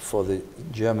mandate for the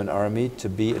German army to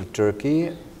be in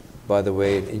Turkey, by the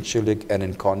way, in Incirlik and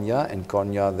in Konya. In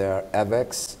Konya, there are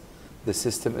AVEX. The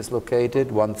system is located.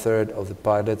 1/3 of the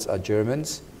pilots are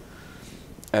Germans.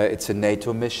 It's a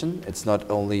NATO mission. It's not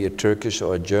only a Turkish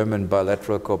or a German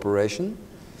bilateral cooperation.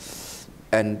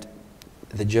 And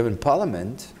the German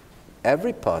parliament,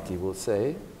 every party will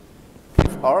say,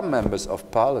 if our members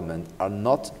of parliament are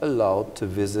not allowed to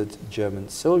visit German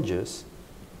soldiers,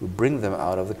 we bring them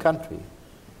out of the country.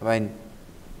 I mean,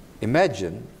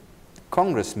 imagine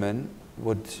congressmen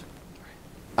would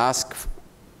ask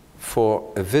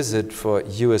for a visit for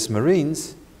US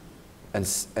Marines,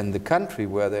 and the country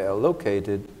where they are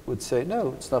located would say,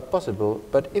 no, it's not possible,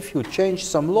 but if you change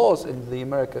some laws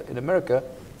in America,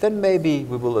 then maybe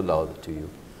we will allow it to you.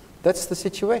 That's the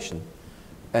situation.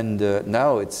 And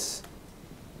now it's,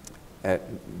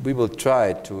 we will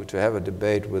try to have a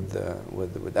debate with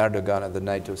Erdogan at the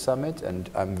NATO summit, and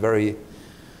I'm very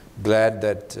glad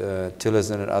that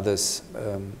Tillerson and others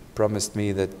promised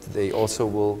me that they also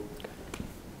will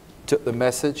take the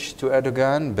message to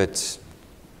Erdogan, but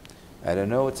I don't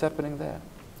know what's happening there.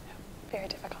 Very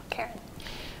difficult. Karen.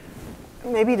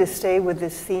 Maybe to stay with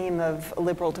this theme of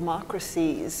liberal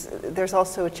democracies, there's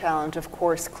also a challenge, of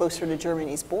course, closer to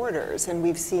Germany's borders. And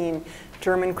we've seen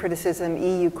German criticism,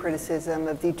 EU criticism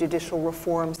of the judicial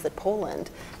reforms that Poland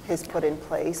has put in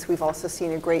place. We've also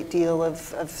seen a great deal of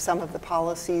some of the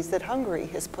policies that Hungary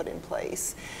has put in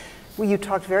place. You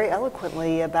talked very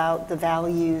eloquently about the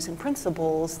values and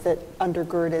principles that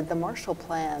undergirded the Marshall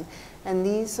Plan. And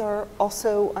these are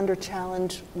also under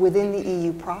challenge within the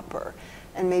EU proper.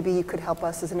 And maybe you could help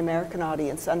us as an American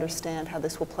audience understand how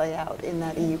this will play out in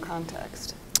that EU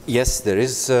context. Yes, there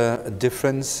is a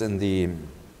difference in the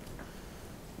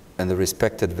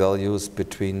respected values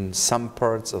between some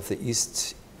parts of the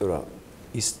East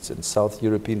and South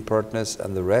European partners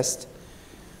and the rest.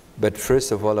 But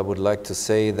first of all, I would like to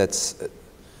say that's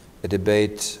a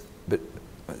debate, but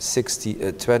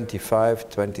 25,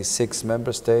 26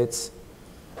 member states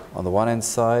on the one hand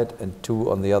side and 2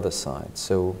 on the other side.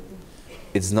 So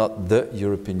it's not the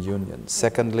European Union.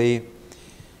 Secondly,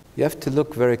 you have to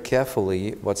look very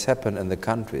carefully what's happened in the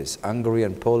countries. Hungary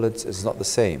and Poland is not the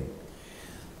same.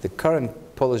 The current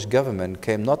Polish government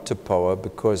came not to power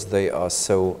because they are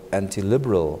so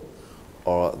anti-liberal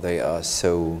or they are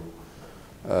so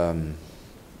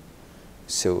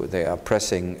they are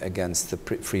pressing against the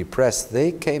free press.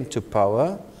 They came to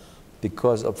power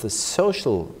because of the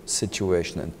social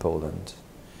situation in Poland.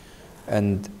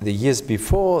 And the years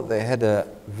before, they had a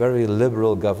very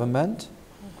liberal government.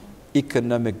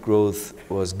 Economic growth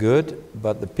was good,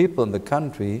 but the people in the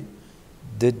country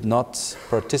did not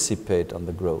participate on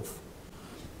the growth.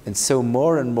 And so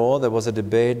more and more there was a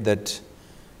debate that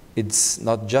it's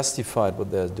not justified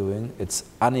what they're doing, it's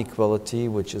inequality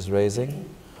which is raising.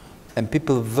 And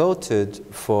people voted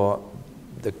for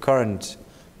the current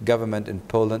government in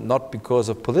Poland, not because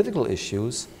of political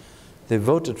issues. They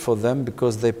voted for them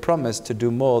because they promised to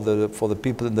do more for the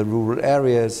people in the rural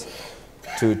areas.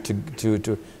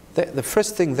 The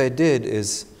first thing they did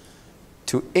is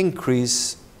to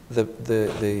increase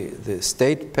the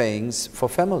state payings for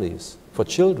families, for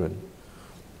children,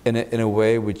 in a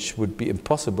way which would be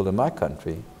impossible in my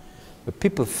country. But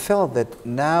people felt that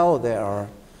now there are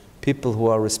people who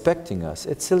are respecting us.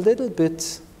 It's a little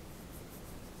bit,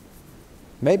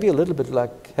 maybe a little bit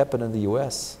like happened in the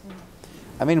US.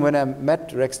 I mean, when I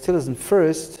met Rex Tillerson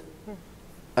first,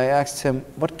 I asked him,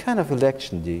 what kind of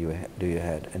election do you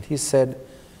had? And he said,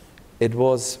 it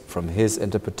was, from his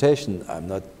interpretation,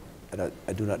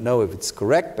 I do not know if it's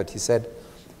correct, but he said,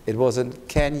 it was a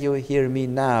 "Can you hear me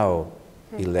now"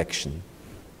 election.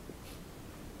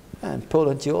 And in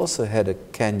Poland, you also had a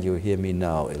 "Can you hear me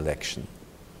now" election.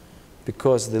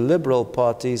 Because the liberal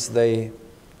parties, they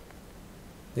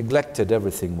neglected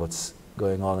everything what's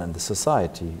going on in the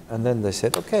society. And then they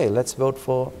said, okay, let's vote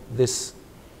for this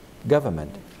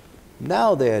government.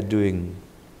 Now they are doing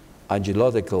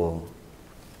ideological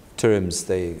terms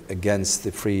against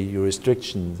the free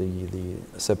jurisdiction,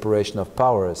 the separation of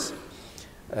powers.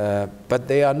 But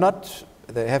they have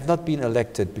not been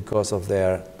elected because of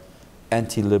their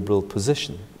anti-liberal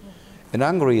position. In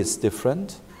Hungary it's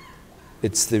different.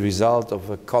 It's the result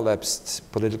of a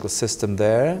collapsed political system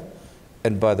there.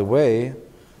 And by the way,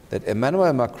 that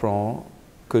Emmanuel Macron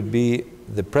could be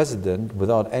the president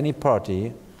without any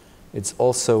party, it's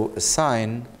also a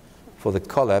sign for the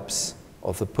collapse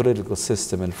of the political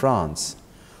system in France.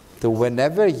 So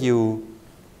whenever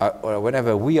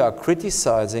whenever we are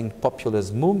criticizing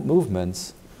populist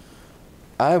movements,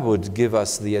 I would give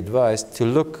us the advice to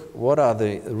look what are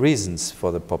the reasons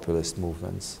for the populist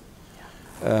movements.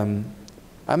 I'm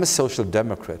a social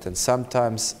democrat, and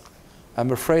sometimes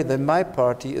I'm afraid that my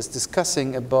party is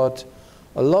discussing about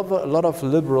a lot of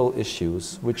liberal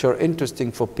issues which are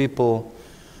interesting for people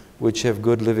which have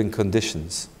good living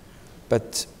conditions.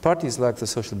 But parties like the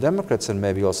Social Democrats, and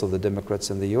maybe also the Democrats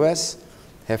in the US,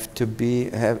 have to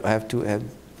have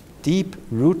deep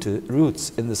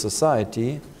roots in the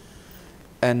society.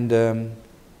 And in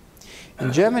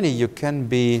Germany, you can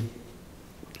be,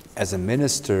 as a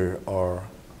minister, or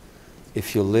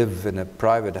if you live in a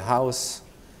private house,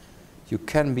 you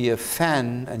can be a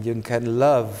fan and you can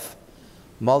love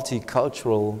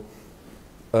multicultural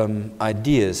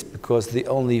ideas, because the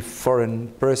only foreign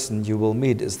person you will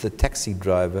meet is the taxi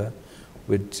driver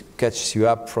which catches you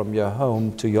up from your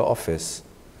home to your office.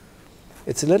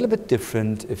 It's a little bit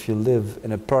different if you live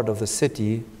in a part of the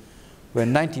city where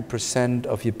 90%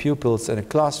 of your pupils in a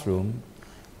classroom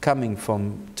coming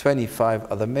from 25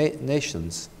 other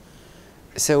nations.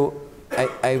 So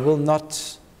I will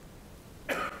not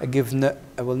give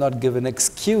an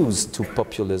excuse to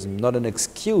populism, not an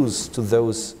excuse to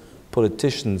those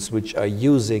politicians which are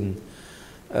using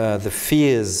the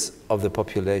fears of the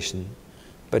population.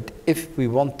 But if we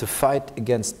want to fight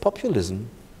against populism,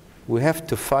 we have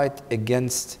to fight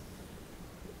against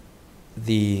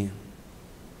the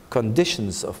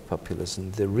conditions of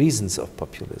populism, the reasons of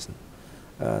populism.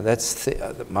 That's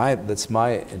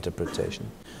my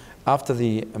interpretation. After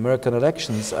the American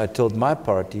elections, I told my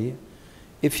party,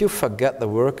 if you forget the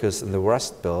workers in the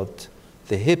Rust Belt,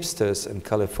 the hipsters in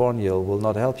California will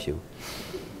not help you.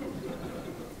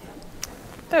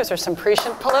 Those are some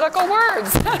prescient political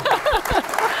words.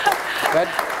 But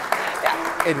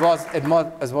yeah, it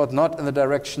was not in the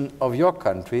direction of your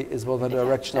country, it was in the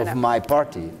direction of my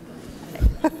party.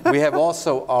 We have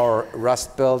also our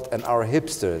Rust Belt and our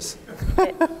hipsters.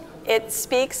 It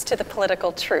speaks to the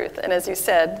political truth, and as you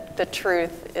said, the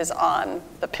truth is on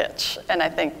the pitch, and I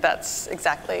think that's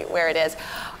exactly where it is.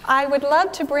 I would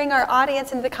love to bring our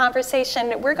audience into the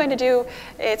conversation. We're going to do,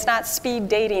 it's not speed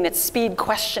dating, it's speed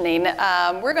questioning.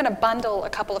 We're going to bundle a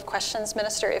couple of questions,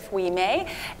 Minister, if we may,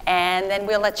 and then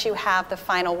we'll let you have the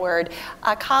final word.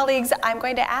 Colleagues, I'm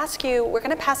going to ask you, we're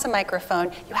going to pass a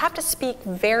microphone. You have to speak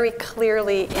very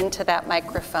clearly into that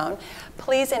microphone.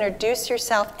 Please introduce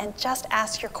yourself and just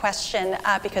ask your question,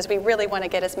 because we really want to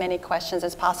get as many questions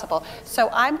as possible. So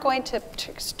I'm going to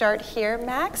start here,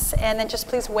 Max, and then just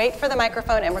please wait for the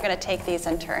microphone, and we're going to take these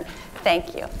in turn.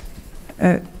 Thank you.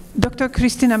 Dr.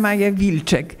 Krystyna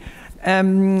Maja-Wilczek,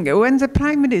 when the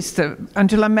Prime Minister,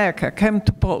 Angela Merkel, came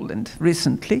to Poland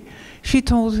recently, she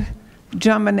told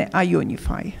Germany, I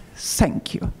unify.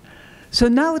 Thank you. So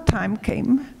now time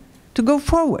came to go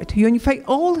forward, unify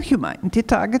all humanity,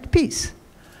 target peace.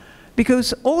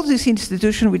 Because all this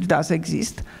institution which does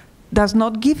exist does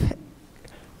not give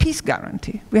peace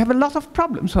guarantee. We have a lot of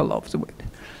problems all over the world.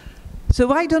 So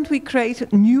why don't we create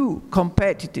a new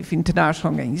competitive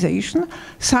international organization,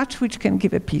 such which can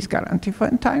give a peace guarantee for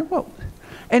the entire world?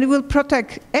 And it will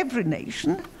protect every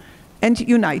nation and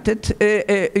united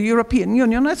European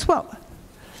Union as well.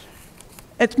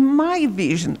 And my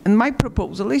vision and my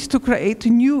proposal is to create a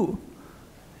new,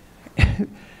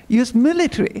 use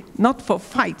military, not for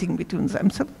fighting between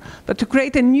themselves, but to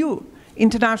create a new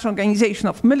international organization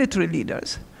of military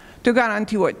leaders to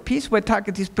guarantee world peace, where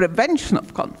target is prevention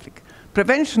of conflict,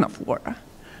 prevention of war.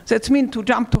 So that means to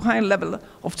jump to a higher level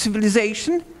of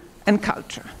civilization and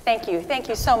culture. Thank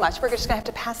you so much. We're just going to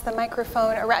have to pass the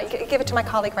microphone around. Give it to my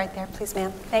colleague right there, please,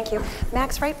 ma'am. Thank you.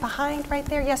 Max, right behind, right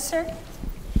there. Yes, sir?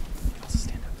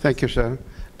 Thank you, sir.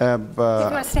 If you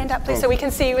want to stand up, please, so we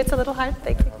can see you. It's a little hard.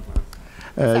 Thank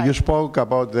you. You spoke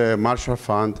about the Marshall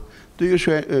Fund. Do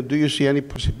you see any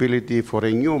possibility for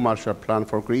a new Marshall Plan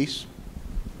for Greece?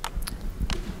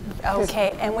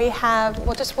 Okay, and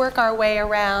we'll just work our way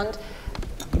around.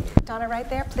 Donna, right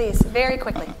there, please, very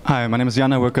quickly. Hi, my name is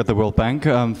Jan. I work at the World Bank.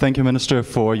 Thank you, Minister,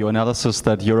 for your analysis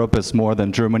that Europe is more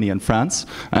than Germany and France,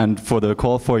 and for the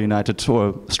call for a united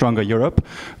or stronger Europe.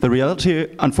 The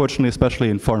reality, unfortunately, especially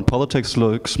in foreign politics,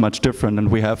 looks much different, and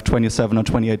we have 27 or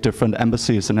 28 different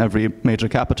embassies in every major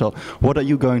capital. What are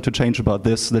you going to change about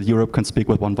this, that Europe can speak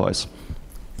with one voice?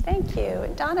 Thank you.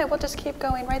 And Donna, we'll just keep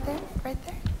going right there, right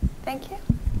there. Thank you.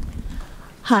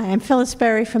 Hi, I'm Phyllis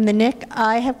Berry from the NIC.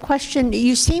 I have a question.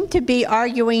 You seem to be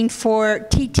arguing for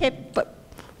TTIP, but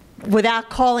without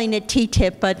calling it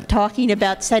TTIP, but talking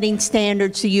about setting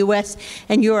standards to US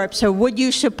and Europe. So would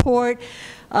you support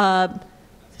the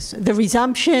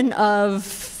resumption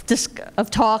of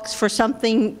talks for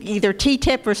something, either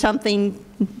TTIP or something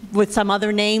with some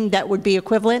other name that would be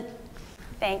equivalent?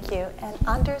 Thank you. And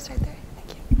Anders right there.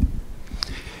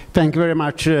 Thank you very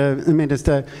much,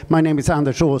 Minister. My name is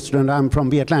Anders Åstrand. I'm from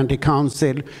the Atlantic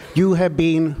Council. You have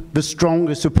been the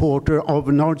strongest supporter of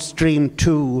Nord Stream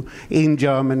 2 in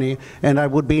Germany, and I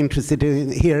would be interested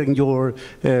in hearing your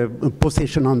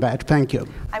position on that. Thank you.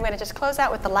 I'm going to just close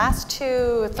out with the last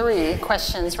 3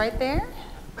 questions right there.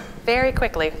 Very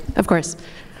quickly. Of course.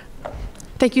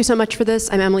 Thank you so much for this.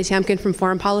 I'm Emily Samkin from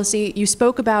Foreign Policy. You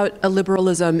spoke about a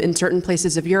liberalism in certain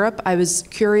places of Europe. I was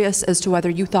curious as to whether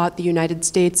you thought the United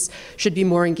States should be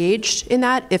more engaged in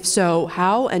that. If so,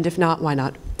 how? And if not, why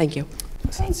not? Thank you.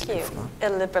 Thank you.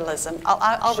 Illiberalism.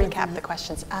 I'll recap the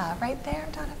questions. Right there,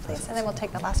 Donna, please. And then we'll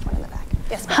take the last one in the back.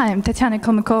 Yes, hi, I'm Tatiana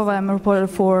Kolmikova. I'm a reporter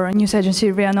for news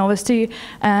agency RIA Novosti.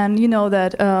 And you know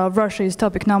that Russia is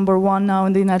topic #1 now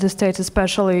in the United States,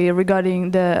 especially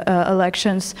regarding the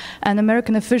elections. And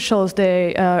American officials,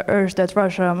 they urge that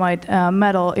Russia might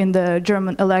meddle in the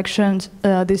German elections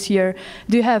this year.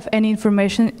 Do you have any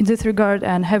information in this regard?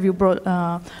 And have you brought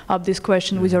up this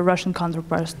question with your Russian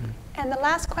counterparts? And the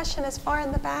last question is far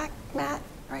in the back, Matt,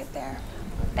 right there.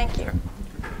 Thank you.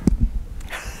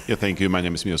 Yeah, thank you. My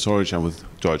name is Mio Soric. I'm with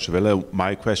Deutsche Welle.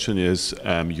 My question is,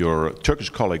 your Turkish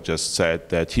colleague just said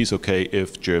that he's okay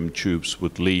if German troops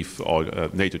would leave, or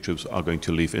NATO troops are going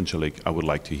to leave Incirlik. I would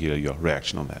like to hear your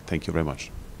reaction on that. Thank you very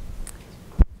much.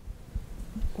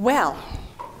 Well,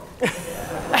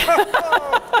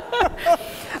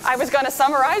 I was going to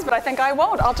summarize, but I think I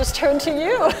won't. I'll just turn to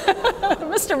you,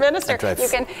 Mr. Minister.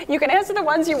 You can answer the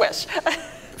ones you wish.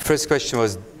 First question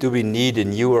was, do we need a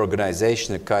new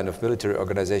organization, a kind of military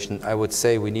organization? I would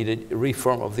say we need a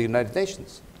reform of the United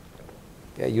Nations.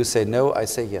 Yeah, you say no, I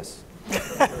say yes.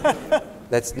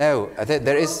 That's no.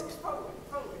 There is.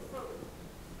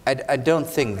 I don't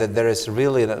think that there is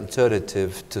really an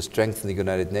alternative to strengthen the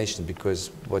United Nations,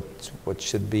 because what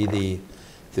should be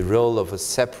the role of a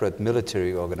separate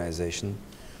military organization.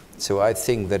 So I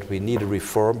think that we need a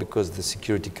reform, because the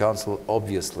Security Council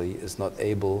obviously is not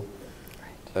able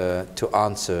to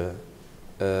answer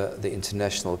the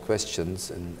international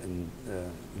questions and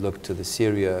look to the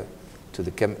Syria, to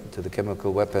the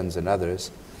chemical weapons and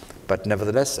others. But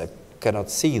nevertheless, I cannot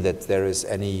see that there is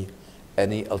any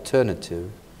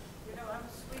alternative.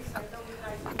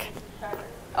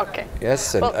 Okay.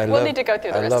 Yes, and well, we'll need to go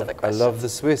through the rest of the questions. I love the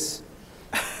Swiss.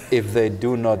 If they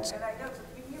do not,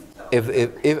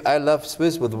 if I love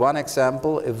Swiss with one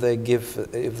example, if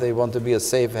they want to be a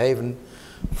safe haven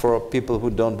for people who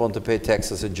don't want to pay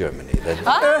taxes in Germany.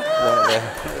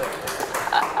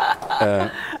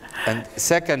 And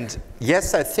second,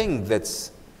 yes, I think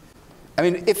that's. I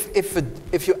mean,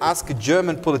 if you ask a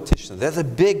German politician, there's a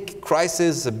big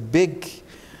crisis,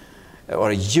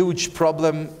 or a huge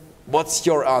problem. What's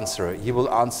your answer? He will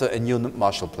answer a new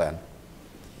Marshall Plan.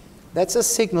 That's a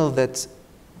signal that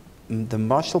the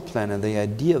Marshall Plan and the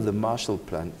idea of the Marshall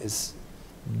Plan is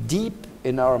deep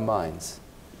in our minds.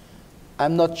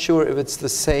 I'm not sure if it's the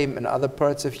same in other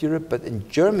parts of Europe, but in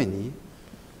Germany,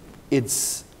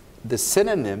 it's the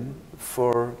synonym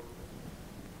for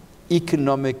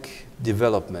economic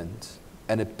development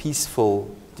and a peaceful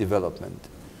development.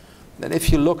 And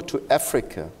if you look to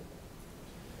Africa,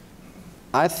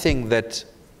 I think that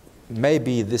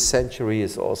maybe this century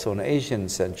is also an Asian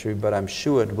century, but I'm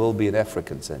sure it will be an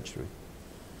African century.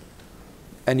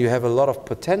 And you have a lot of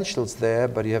potentials there,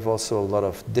 but you have also a lot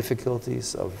of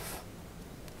difficulties, of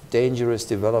dangerous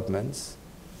developments.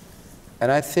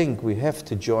 And I think we have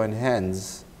to join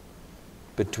hands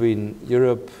between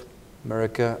Europe,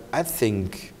 America. I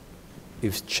think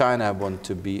if China wants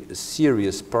to be a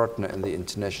serious partner in the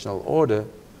international order,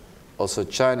 also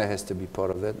China has to be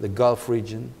part of that, the Gulf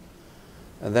region,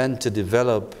 and then to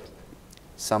develop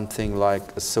something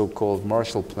like a so-called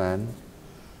Marshall Plan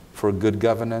for good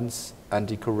governance,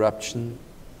 anti-corruption,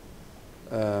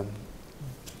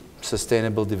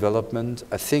 sustainable development.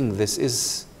 I think this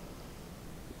is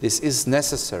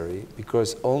necessary,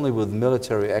 because only with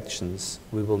military actions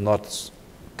we will not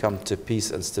come to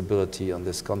peace and stability on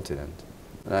this continent.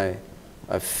 And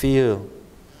I feel,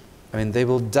 I mean, they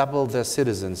will double their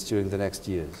citizens during the next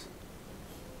years.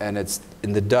 And it's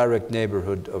in the direct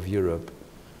neighborhood of Europe.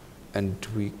 And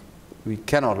we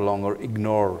cannot longer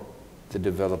ignore the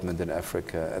development in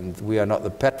Africa. And we are not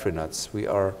the petronuts.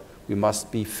 We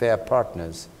must be fair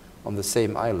partners on the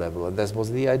same eye level. And that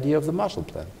was the idea of the Marshall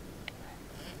Plan.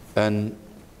 And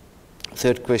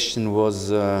third question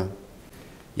was,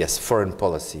 yes, foreign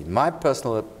policy. My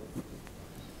personal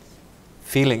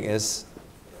feeling is,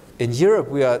 in Europe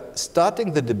we are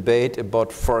starting the debate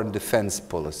about foreign defense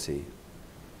policy.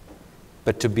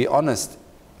 But to be honest,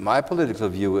 my political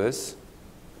view is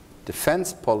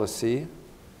defense policy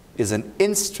is an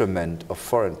instrument of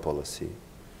foreign policy.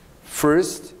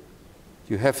 First,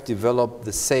 you have developed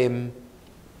the same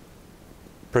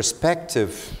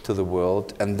perspective to the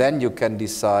world, and then you can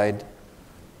decide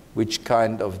which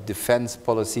kind of defense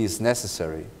policy is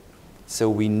necessary. So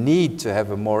we need to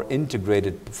have a more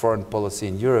integrated foreign policy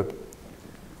in Europe.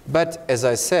 But as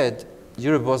I said,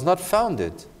 Europe was not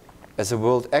founded as a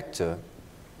world actor.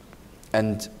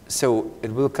 And so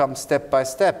it will come step by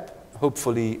step,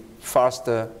 hopefully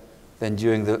faster than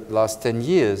during the last 10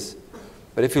 years.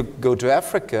 But if you go to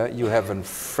Africa, you have a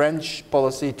French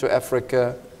policy to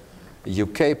Africa, a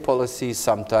UK policy,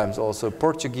 sometimes also a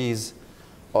Portuguese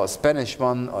or a Spanish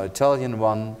one or Italian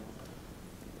one.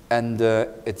 And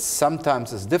it's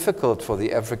sometimes as difficult for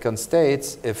the African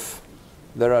states if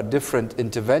there are different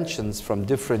interventions from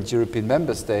different European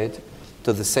member states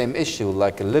to the same issue,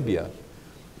 like in Libya.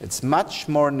 It's much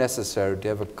more necessary to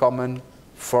have a common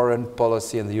foreign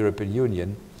policy in the European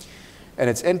Union. And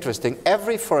it's interesting,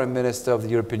 every foreign minister of the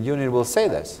European Union will say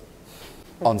this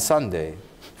on Sunday.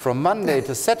 From Monday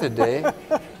to Saturday,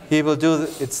 he will do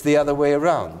it's the other way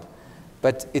around.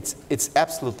 But it's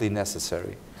absolutely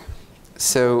necessary.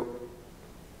 So,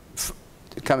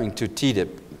 coming to TTIP,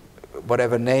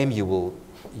 whatever name you will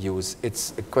use,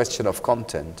 it's a question of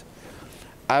content.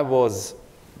 I was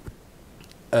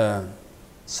a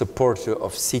supporter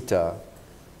of CETA,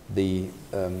 the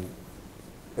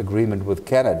agreement with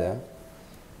Canada,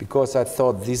 because I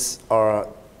thought this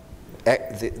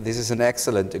is an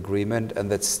excellent agreement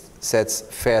and that sets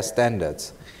fair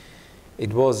standards.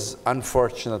 It was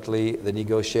unfortunately the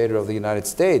negotiator of the United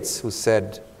States who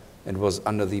said, and was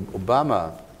under the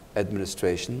Obama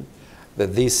administration,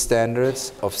 that these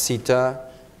standards of CETA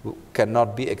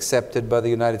cannot be accepted by the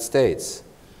United States.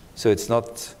 So it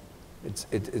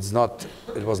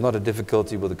was not a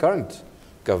difficulty with the current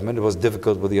government, it was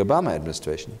difficult with the Obama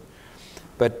administration.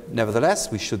 But nevertheless,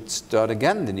 we should start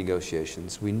again the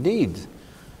negotiations. We need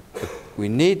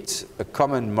a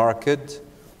common market,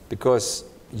 because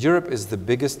Europe is the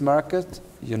biggest market,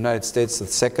 the United States the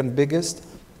second biggest.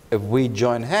 If we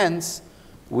join hands,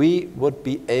 we would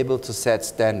be able to set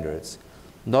standards,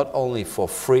 not only for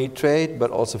free trade, but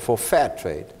also for fair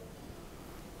trade.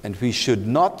 And we should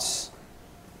not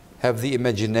have the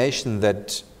imagination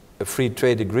that a free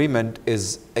trade agreement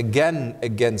is again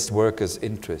against workers'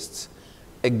 interests,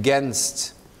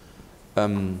 against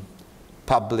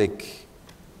public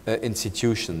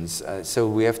institutions. So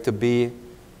we have to be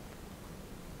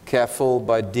careful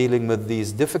by dealing with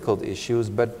these difficult issues,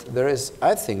 but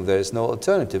I think there is no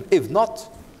alternative. If not,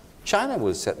 China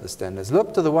will set the standards.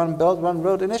 Look to the One Belt, One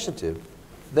Road initiative.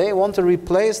 They want to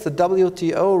replace the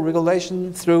WTO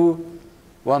regulation through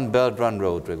One Belt, One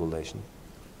Road regulation.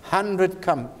 100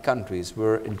 countries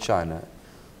were in China.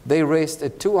 They raised a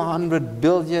 $200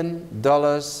 billion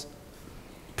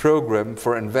program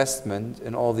for investment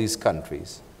in all these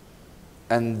countries.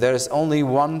 And there's only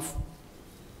one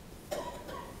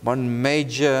one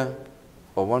major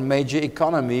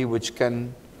economy which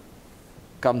can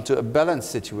come to a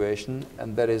balanced situation,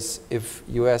 and that is if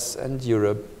US and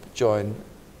Europe join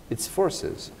its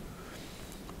forces.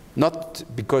 Not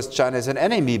because China is an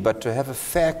enemy, but to have a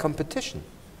fair competition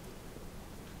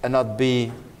and not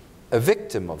be a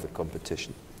victim of the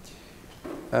competition.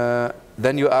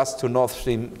 Then you asked to Nord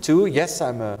Stream 2. Yes,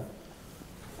 I'm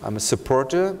a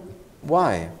supporter.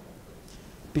 Why?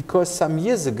 Because some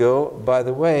years ago, by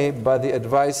the way, by the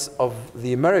advice of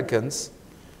the Americans,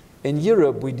 in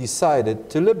Europe we decided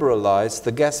to liberalize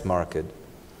the gas market,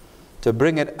 to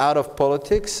bring it out of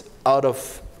politics, out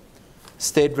of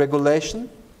state regulation.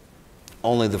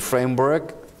 Only the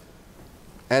framework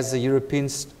as a European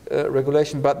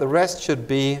regulation, but the rest should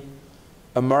be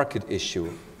a market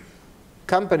issue.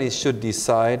 Companies should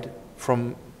decide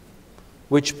from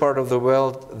which part of the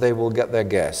world they will get their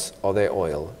gas or their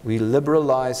oil. We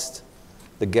liberalized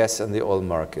the gas and the oil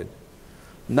market.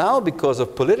 Now, because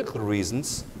of political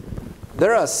reasons,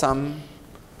 there are some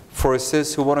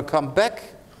forces who want to come back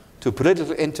to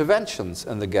political interventions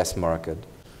in the gas market.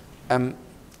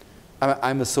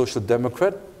 I'm a social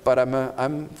democrat, but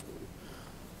I'm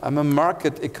a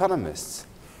market economist.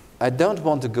 I don't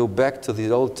want to go back to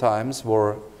the old times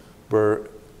where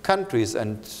countries,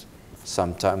 and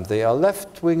sometimes they are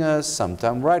left-wingers,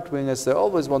 sometimes right-wingers, they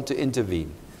always want to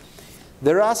intervene.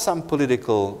 There are some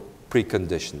political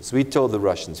preconditions. We told the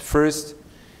Russians, first,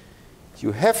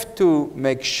 you have to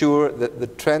make sure that the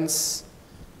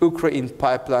Trans-Ukraine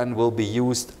pipeline will be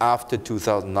used after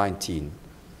 2019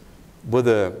 with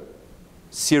a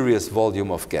serious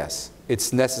volume of gas.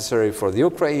 It's necessary for the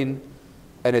Ukraine,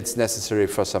 and it's necessary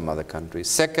for some other countries.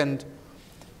 Second,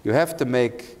 you have to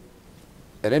make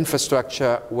an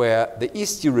infrastructure where the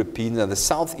East European and the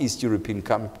Southeast European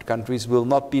countries will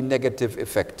not be negatively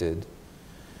affected.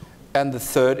 And the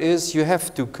third is you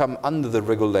have to come under the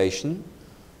regulation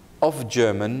of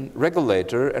German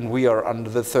regulator, and we are under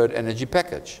the third energy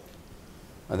package.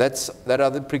 And that are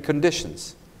the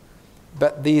preconditions.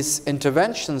 But these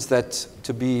interventions that,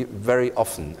 to be very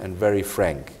often and very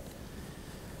frank,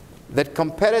 that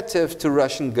competitive to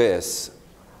Russian gas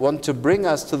want to bring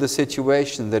us to the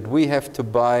situation that we have to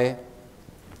buy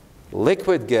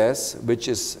liquid gas, which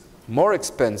is more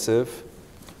expensive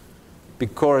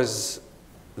because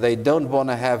they don't want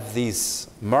to have these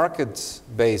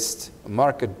market-based,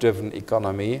 market-driven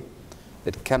economy.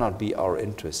 That cannot be our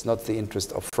interest, not the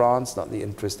interest of France, not the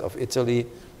interest of Italy,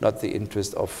 not the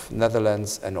interest of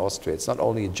Netherlands and Austria. It's not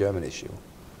only a German issue.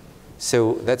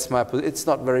 So that's my position. It's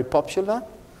not very popular.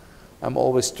 I'm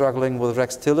always struggling with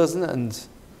Rex Tillerson and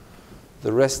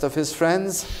the rest of his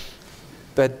friends.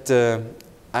 But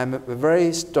I'm a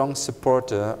very strong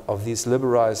supporter of this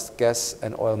liberalized gas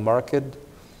and oil market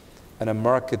and a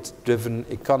market-driven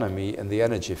economy in the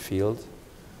energy field.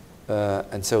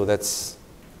 And so that's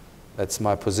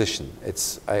my position.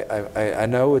 I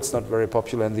know it's not very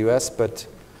popular in the US, but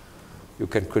you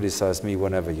can criticize me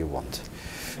whenever you want.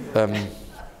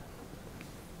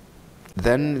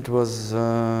 Then it was...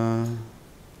 There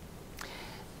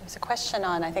was a question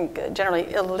on, I think, generally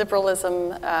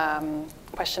illiberalism,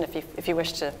 question if you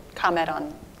wish to comment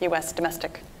on US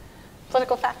domestic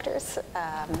political factors.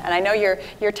 And I know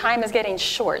your time is getting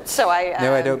short, so I...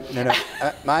 No, I don't. No.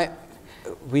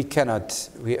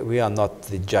 We are not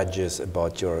the judges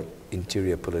about your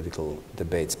interior political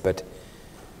debates, but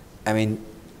I mean,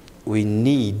 we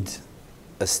need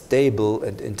a stable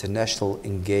and international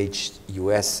engaged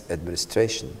US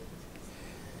administration.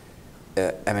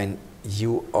 I mean,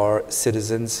 you are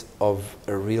citizens of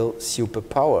a real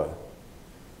superpower.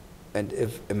 And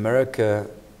if America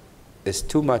is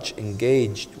too much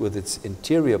engaged with its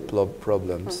interior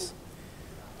problems,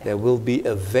 there will be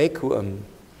a vacuum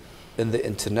in the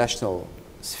international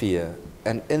sphere.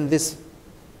 And in this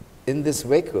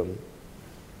vacuum,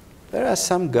 there are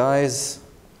some guys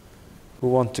who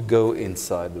want to go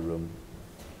inside the room.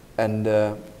 And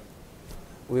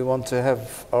we want to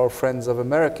have our friends of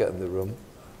America in the room,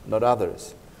 not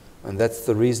others. And that's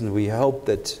the reason we hope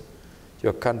that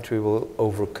your country will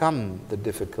overcome the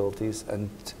difficulties and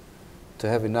to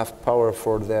have enough power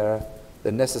for the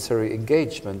necessary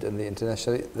engagement in the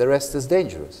international. The rest is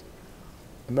dangerous.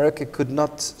 America could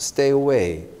not stay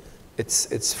away.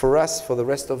 It's for us, for the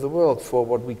rest of the world, for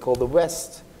what we call the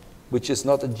West, which is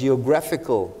not a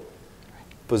geographical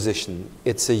position.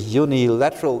 It's a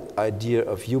unilateral idea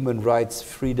of human rights,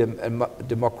 freedom, and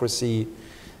democracy,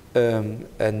 and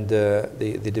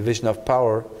the division of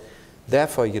power.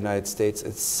 Therefore, United States,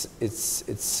 it's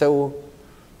so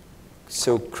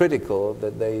critical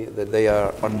that they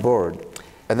are on board.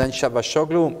 And then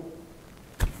Çavuşoğlu,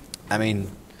 I mean,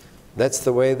 That's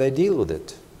the way they deal with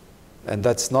it. And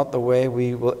that's not the way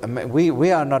we will. I mean,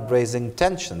 we are not raising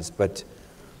tensions, but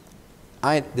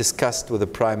I discussed with the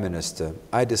Prime Minister,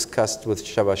 I discussed with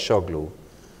Çavuşoğlu,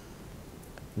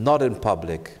 not in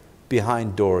public,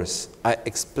 behind doors. I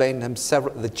explained him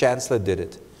the Chancellor did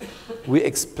it. We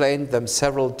explained them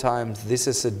several times, this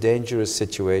is a dangerous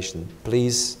situation.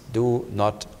 Please do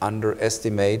not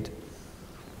underestimate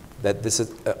that this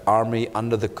is an army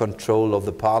under the control of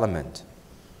the Parliament.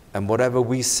 And whatever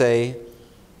we say,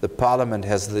 the Parliament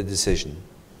has the decision.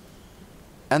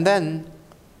 And then,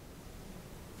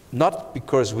 not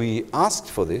because we asked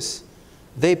for this,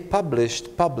 they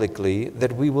published publicly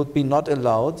that we would be not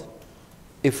allowed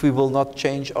if we will not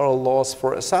change our laws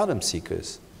for asylum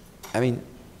seekers. I mean,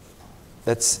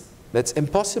 that's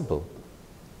impossible.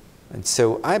 And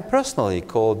so I personally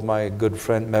called my good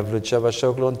friend Mevlut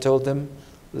Çavuşoğlu and told him,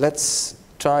 let's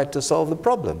try to solve the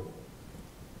problem.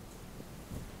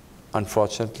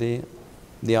 Unfortunately,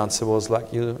 the answer was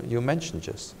like you mentioned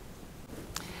just.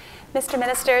 Mr.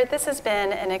 Minister, this has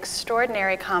been an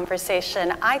extraordinary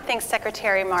conversation. I think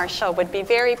Secretary Marshall would be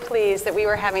very pleased that we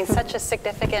were having such a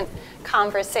significant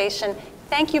conversation.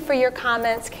 Thank you for your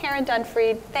comments. Karen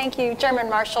Dunfried, thank you, German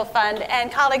Marshall Fund.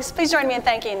 And colleagues, please join me in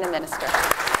thanking the Minister.